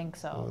 I don't think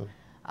so.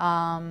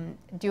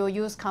 Dual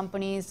use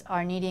companies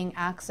are needing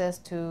access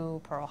to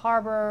Pearl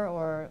Harbor,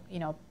 or, you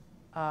know,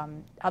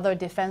 other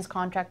defense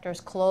contractors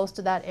close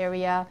to that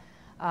area.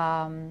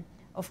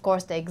 Of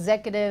course, the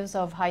executives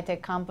of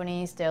high-tech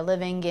companies, they're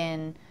living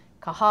in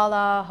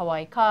Kahala,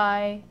 Hawaii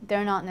Kai.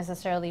 They're not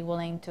necessarily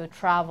willing to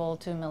travel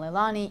to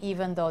Mililani,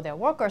 even though their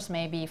workers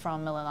may be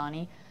from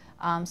Mililani.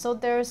 So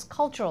there's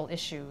cultural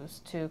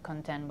issues to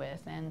contend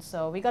with, and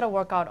so we got to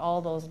work out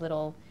all those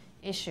little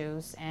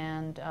issues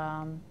and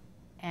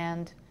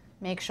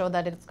make sure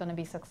that it's going to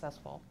be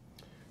successful.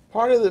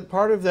 Part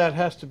of that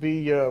has to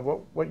be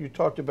what you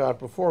talked about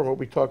before, and what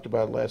we talked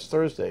about last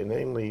Thursday,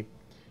 namely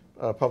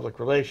public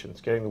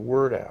relations, getting the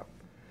word out.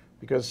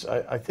 Because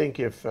I think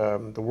if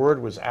the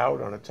word was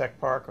out on a tech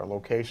park, a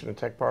location, a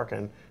tech park,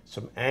 and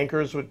some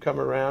anchors would come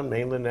around,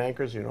 mainland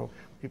anchors, you know,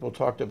 people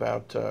talked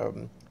about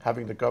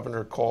having the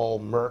governor call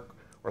Merck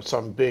or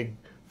some big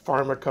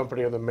pharma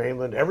company on the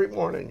mainland every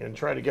morning and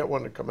try to get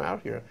one to come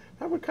out here,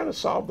 that would kind of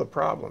solve the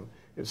problem.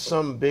 If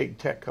some big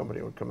tech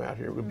company would come out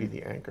here, it would be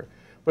the anchor.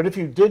 But if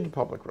you did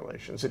public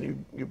relations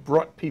and you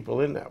brought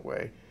people in that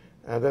way,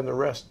 then the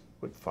rest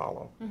would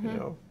follow, you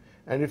know.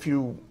 And if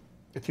you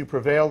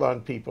prevailed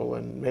on people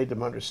and made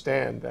them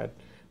understand that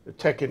the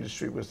tech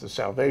industry was the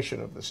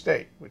salvation of the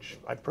state, which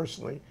I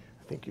personally,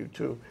 I think you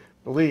too,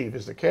 believe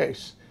is the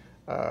case,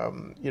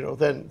 you know,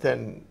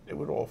 then it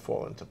would all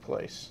fall into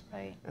place.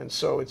 Right. And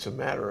so it's a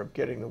matter of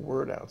getting the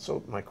word out.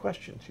 So my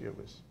question to you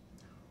is,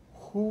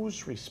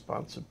 whose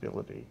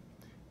responsibility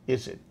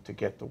is it to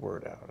get the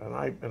word out?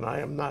 And I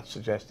am not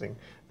suggesting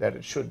that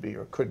it should be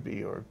or could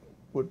be or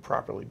would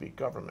properly be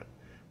government,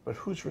 but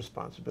whose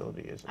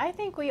responsibility is it? I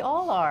think we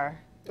all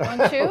are,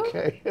 don't you?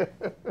 Okay.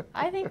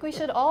 I think we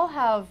should all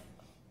have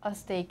a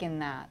stake in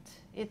that.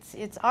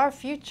 It's our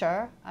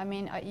future. I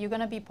mean, you're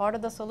going to be part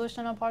of the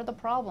solution or part of the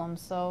problem.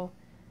 So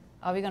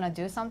are we going to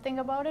do something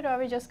about it, or are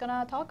we just going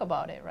to talk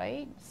about it,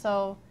 right?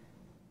 So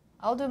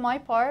I'll do my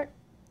part,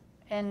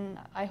 and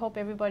I hope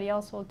everybody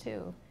else will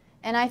too.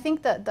 And I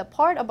think that the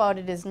part about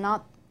it is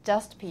not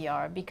just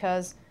PR,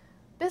 because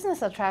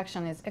business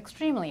attraction is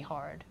extremely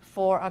hard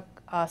for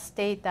a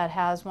state that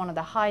has one of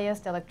the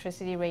highest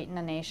electricity rate in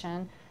the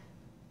nation,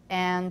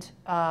 and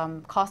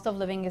cost of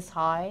living is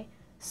high.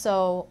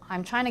 So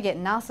I'm trying to get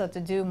NASA to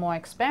do more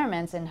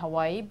experiments in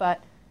Hawaii,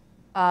 but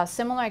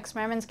similar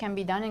experiments can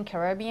be done in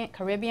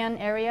Caribbean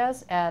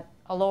areas at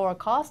a lower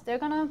cost. They're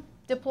going to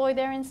deploy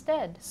there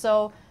instead.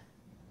 So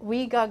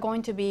we are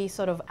going to be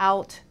sort of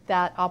out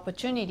that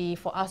opportunity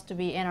for us to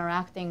be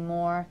interacting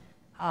more,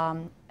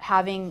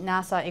 having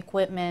NASA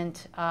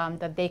equipment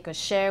that they could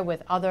share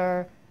with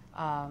other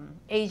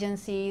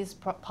agencies,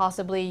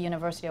 possibly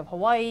University of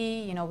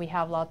Hawaii. You know, we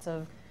have lots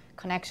of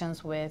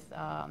connections with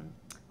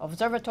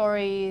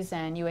observatories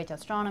and UH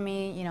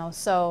Astronomy, you know,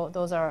 so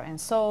those are, and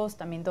SOST,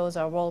 I mean, those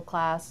are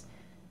world-class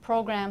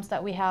programs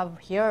that we have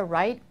here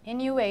right in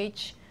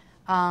UH,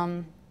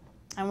 and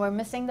we're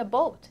missing the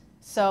boat.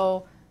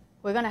 So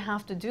we're going to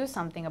have to do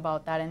something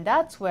about that, and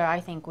that's where I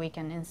think we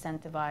can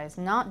incentivize,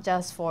 not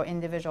just for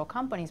individual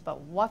companies,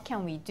 but what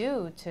can we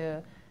do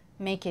to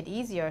make it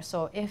easier.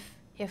 So if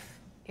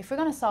we're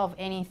going to solve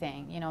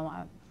anything, you know,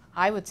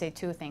 I would say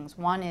two things.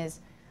 One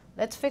is,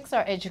 let's fix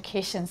our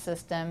education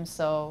system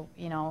so,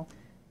 you know,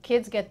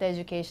 kids get the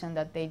education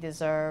that they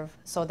deserve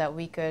so that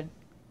we could,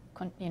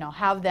 you know,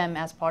 have them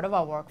as part of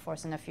our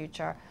workforce in the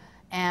future.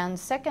 And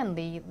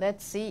secondly,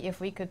 let's see if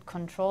we could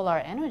control our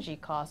energy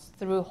costs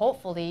through,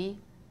 hopefully,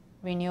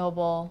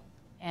 renewable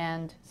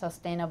and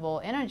sustainable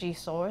energy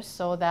source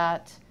so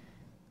that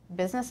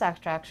business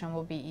attraction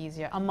will be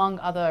easier, among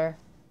other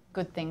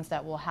good things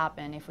that will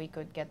happen if we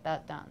could get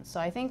that done. So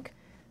I think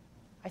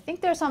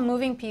there's some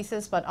moving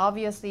pieces, but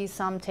obviously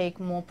some take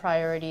more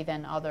priority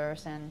than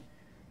others, and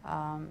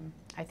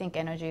I think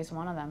energy is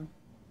one of them.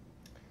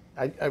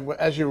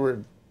 As you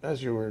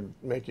were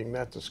making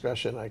that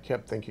discussion, I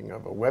kept thinking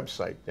of a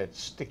website that's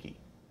sticky.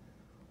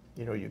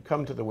 You know, you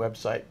come to the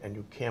website and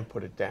you can't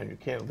put it down, you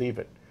can't leave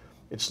it.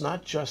 It's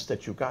not just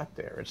that you got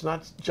there, it's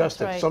not just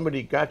that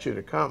somebody got you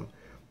to come,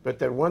 but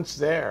that once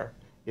there,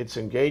 it's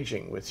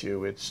engaging with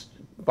you, it's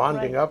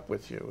bonding up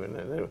with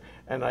you,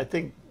 and I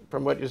think,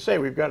 from what you say,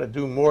 we've got to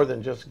do more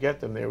than just get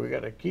them there. We've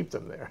got to keep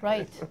them there.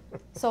 Right.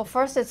 So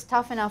first, it's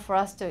tough enough for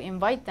us to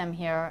invite them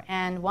here,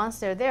 and once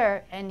they're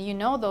there, and you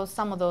know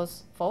some of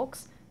those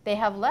folks, they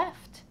have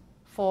left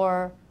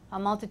for a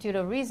multitude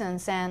of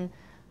reasons, and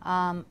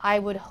I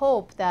would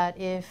hope that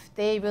if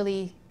they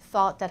really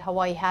thought that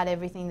Hawaii had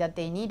everything that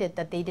they needed,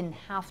 that they didn't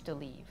have to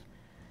leave.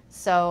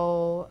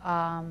 So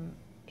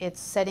it's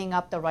setting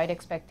up the right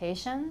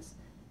expectations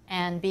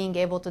and being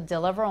able to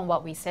deliver on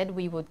what we said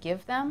we would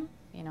give them.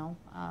 You know,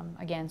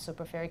 again,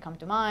 Super Ferry come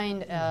to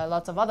mind,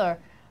 lots of other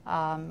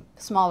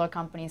smaller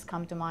companies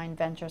come to mind,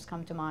 ventures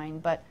come to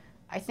mind, but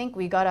I think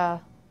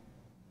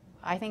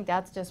I think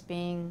that's just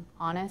being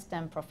honest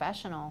and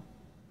professional.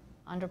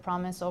 Under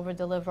promise, over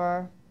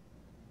deliver.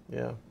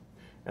 Yeah,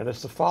 and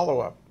it's the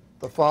follow-up.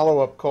 The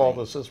follow-up call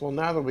that says, well,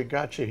 now that we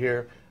got you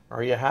here,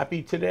 are you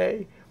happy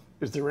today?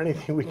 Is there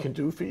anything we can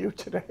do for you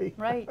today?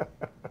 Right.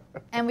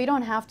 And we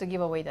don't have to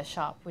give away the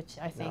shop, which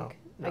I think,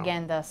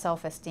 again, the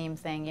self-esteem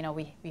thing, you know,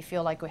 we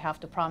feel like we have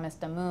to promise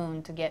the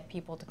moon to get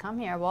people to come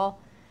here. Well,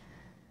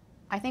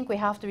 I think we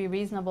have to be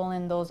reasonable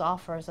in those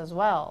offers as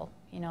well,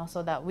 you know,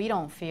 so that we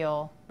don't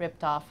feel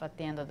ripped off at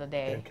the end of the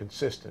day. And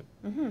consistent,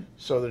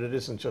 so that it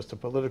isn't just a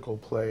political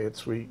play.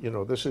 It's you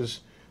know, this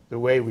is the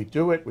way we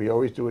do it. We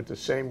always do it the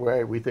same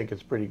way. We think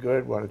it's pretty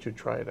good. Why don't you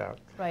try it out?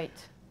 Right.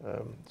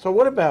 So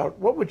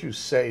what would you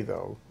say,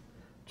 though,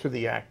 to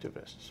the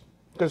activists?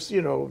 Because,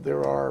 you know,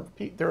 there are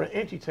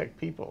anti-tech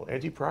people,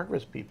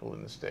 anti-progress people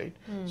in the state.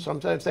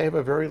 Sometimes they have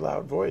a very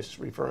loud voice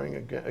referring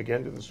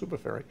again to the super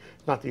ferry.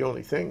 Not the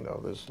only thing, though.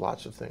 There's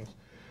lots of things.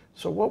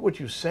 So what would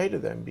you say to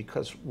them?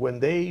 Because when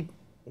they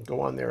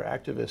go on their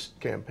activist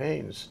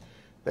campaigns,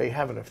 they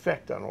have an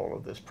effect on all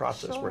of this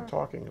process we're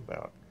talking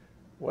about.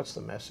 What's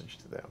the message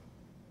to them?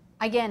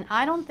 Again,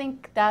 I don't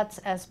think that's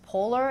as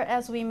polar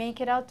as we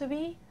make it out to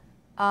be.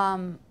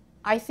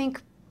 I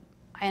think,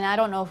 and I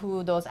don't know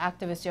who those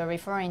activists you're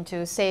referring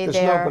to, say There's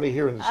they're nobody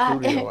here in the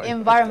studio.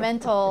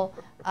 environmental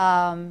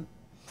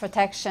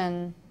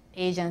protection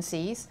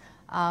agencies.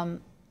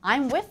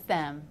 I'm with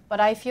them, but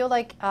I feel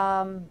like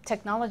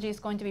technology is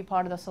going to be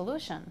part of the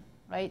solution,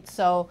 right?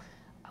 So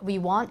we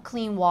want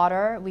clean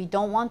water. We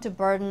don't want to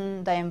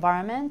burden the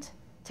environment.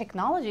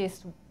 Technology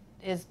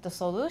is the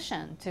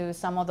solution to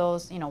some of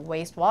those,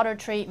 wastewater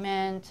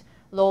treatment,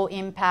 low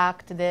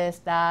impact, this,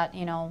 that,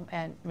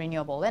 and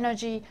renewable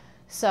energy.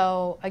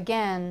 So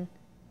again,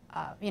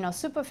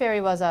 Super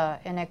Ferry was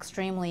an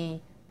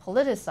extremely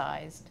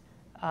politicized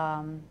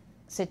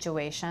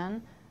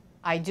situation.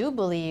 I do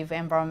believe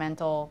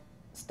environmental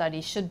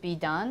studies should be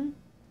done,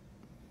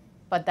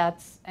 but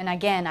and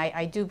again,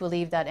 I do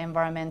believe that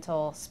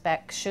environmental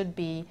spec should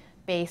be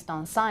based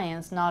on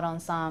science, not on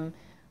some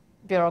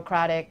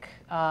bureaucratic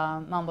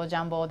mumbo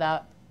jumbo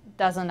that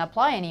doesn't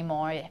apply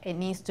anymore. It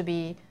needs to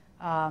be,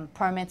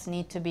 permits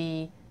need to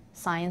be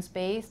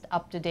science-based,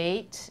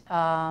 up-to-date,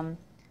 and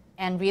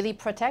really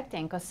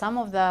protecting, because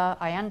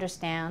I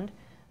understand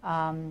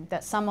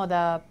that some of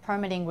the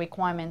permitting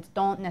requirements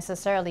don't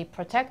necessarily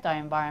protect our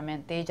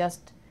environment. They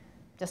just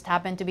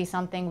happen to be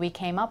something we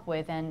came up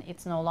with, and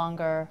it's no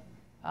longer,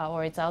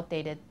 or it's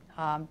outdated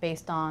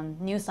based on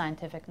new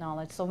scientific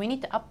knowledge. So we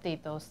need to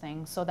update those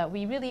things so that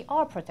we really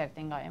are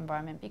protecting our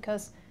environment,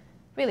 because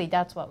really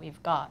that's what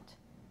we've got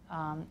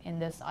in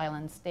this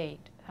island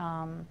state.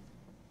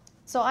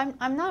 So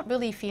I'm not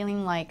really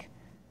feeling like,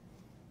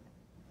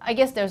 I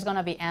guess there's going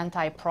to be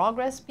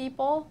anti-progress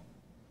people.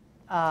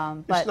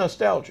 But it's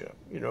nostalgia.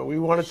 We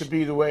want it to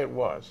be the way it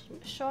was.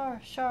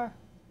 Sure, sure.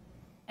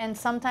 And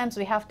sometimes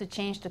we have to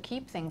change to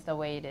keep things the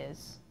way it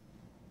is.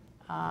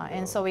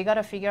 And so we got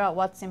to figure out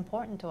what's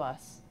important to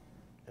us.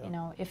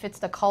 Yeah. If it's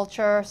the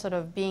culture, sort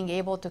of being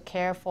able to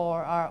care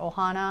for our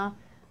ohana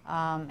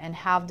and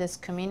have this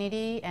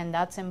community, and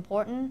that's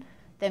important,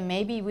 then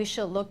maybe we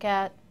should look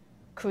at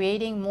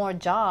creating more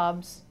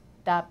jobs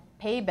that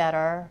pay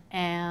better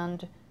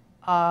and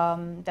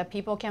that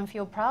people can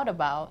feel proud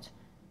about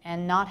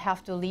and not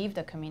have to leave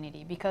the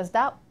community, because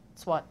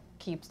that's what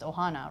keeps the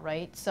ohana,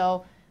 right?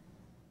 So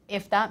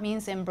if that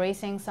means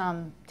embracing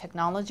some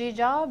technology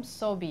jobs,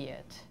 so be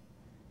it.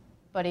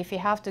 But if you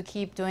have to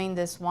keep doing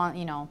this one,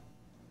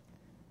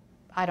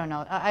 I don't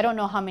know. I don't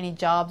know how many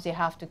jobs you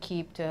have to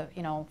keep to,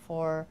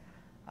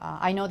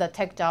 I know that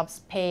tech jobs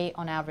pay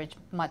on average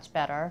much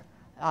better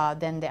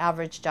than the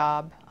average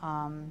job,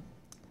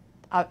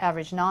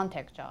 average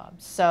non-tech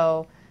jobs.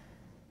 So,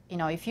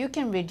 if you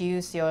can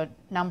reduce your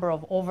number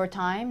of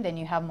overtime, then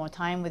you have more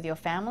time with your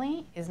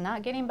family. Is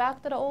not getting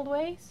back to the old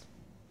ways.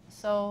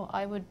 So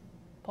I would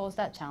pose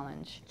that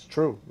challenge. It's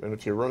true. And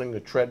if you're running the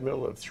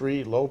treadmill of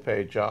 3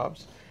 low-paid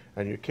jobs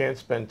and you can't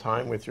spend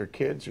time with your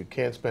kids, you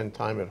can't spend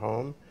time at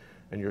home,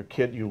 and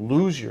you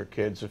lose your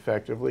kids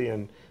effectively,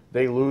 and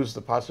they lose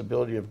the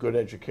possibility of good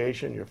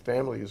education, your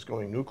family is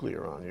going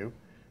nuclear on you,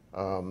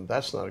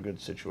 that's not a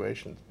good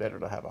situation. It's better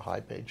to have a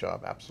high-paid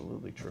job.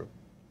 Absolutely true.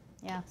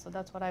 Yeah, so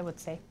that's what I would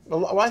say.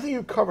 Well, I think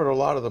you covered a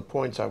lot of the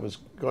points I was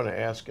going to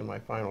ask in my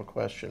final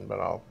question,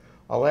 but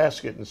I'll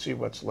ask it and see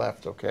what's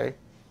left, okay?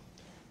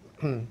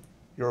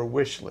 Your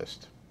wish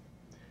list.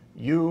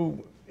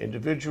 You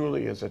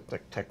individually, as a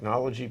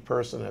technology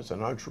person, as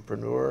an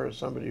entrepreneur, as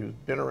somebody who's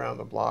been around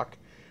the block,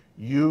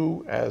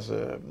 you as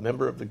a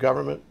member of the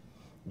government,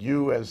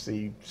 you as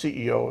the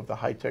CEO of the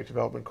High Tech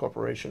Development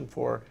Corporation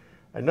for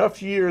enough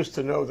years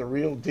to know the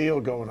real deal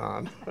going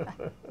on.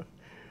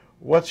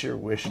 What's your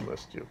wish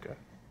list, Yuka?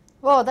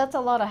 Well, that's a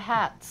lot of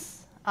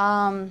hats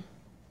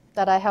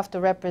that I have to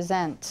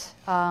represent.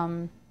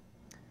 I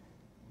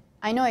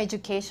know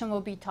education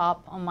will be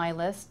top on my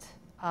list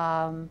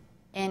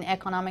in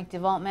economic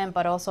development,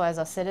 but also as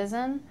a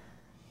citizen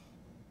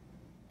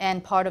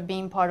and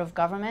being part of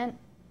government.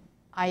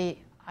 I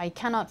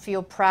cannot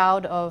feel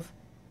proud of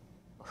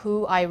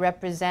who I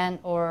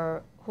represent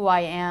or who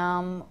I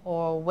am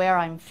or where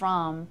I'm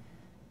from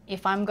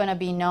if I'm going to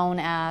be known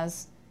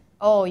as,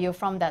 oh, you're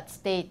from that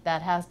state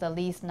that has the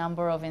least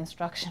number of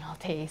instructional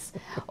days,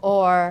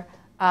 or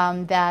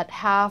that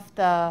half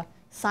the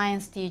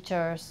science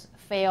teachers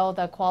fail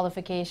the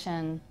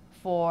qualification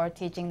for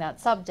teaching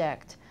that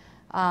subject.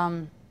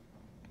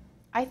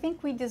 I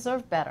think we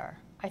deserve better.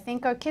 I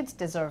think our kids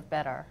deserve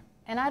better.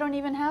 And I don't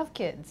even have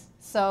kids.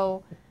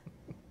 So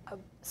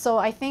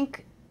I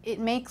think it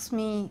makes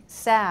me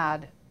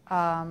sad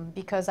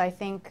because I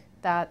think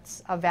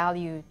that's a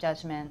value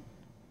judgment,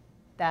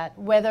 that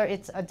whether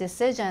it's a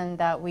decision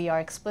that we are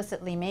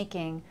explicitly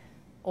making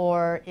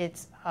or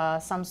it's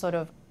some sort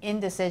of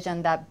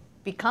indecision that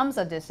becomes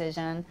a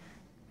decision,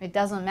 it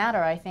doesn't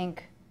matter. I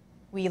think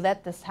we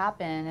let this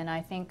happen, and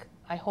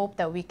I hope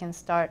that we can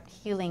start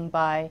healing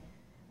by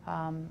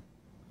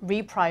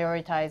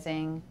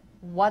reprioritizing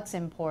what's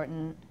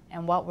important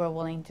and what we're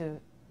willing to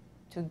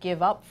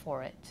give up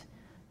for it.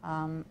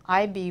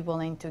 I'd be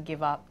willing to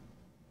give up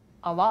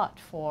a lot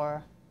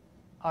for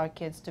our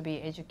kids to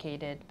be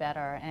educated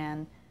better,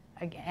 and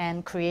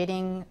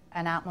creating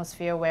an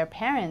atmosphere where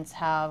parents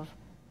have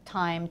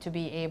time to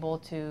be able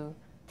to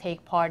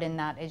take part in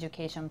that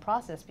education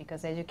process,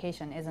 because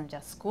education isn't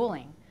just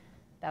schooling,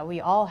 that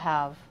we all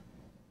have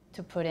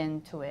to put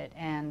into it.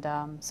 And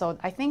so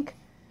I think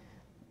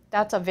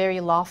that's a very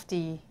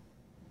lofty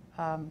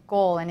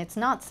goal, and it's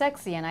not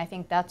sexy, and I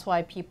think that's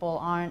why people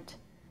aren't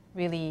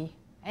really,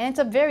 and it's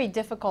a very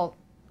difficult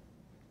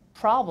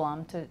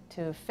problem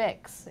to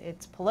fix.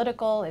 It's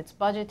political, it's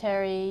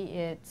budgetary,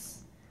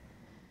 it's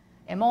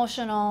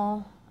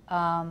emotional.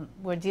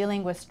 We're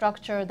dealing with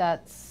structure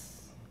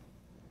that's,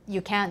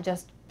 you can't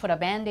just put a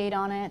Band-Aid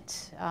on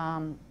it.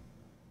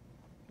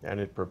 And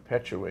it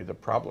perpetuates, the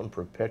problem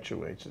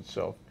perpetuates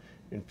itself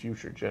in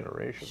future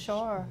generations.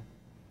 Sure.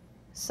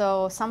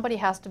 So somebody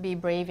has to be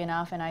brave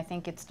enough, and I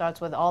think it starts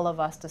with all of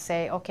us to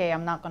say, okay,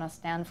 I'm not going to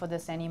stand for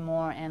this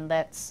anymore, and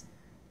let's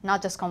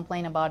not just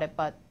complain about it,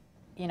 but,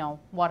 you know,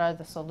 what are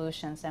the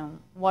solutions, and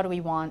what do we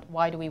want,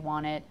 why do we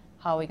want it,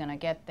 how are we going to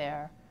get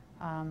there?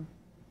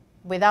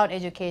 Without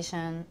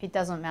education, it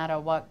doesn't matter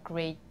what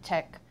great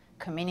tech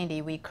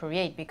community we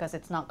create, because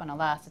it's not going to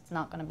last, it's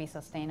not going to be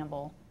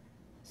sustainable.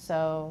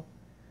 So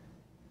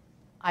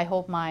I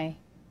hope my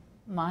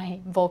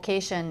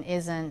vocation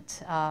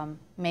isn't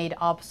made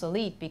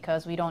obsolete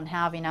because we don't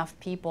have enough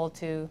people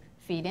to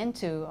feed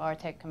into our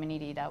tech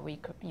community that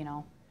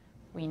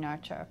we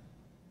nurture.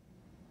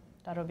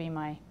 That'll be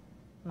my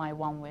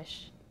one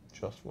wish.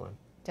 Just one.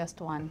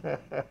 Just one.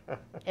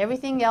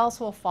 Everything else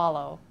will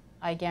follow.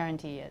 I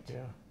guarantee it. Yeah,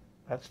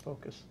 that's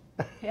focus.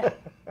 Yeah.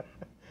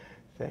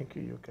 Thank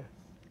you, Yuka.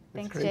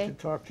 Thanks, it's great Jay. to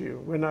talk to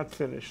you. We're not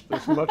finished.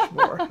 There's much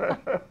more.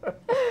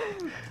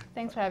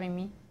 Thanks for having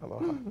me.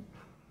 Aloha.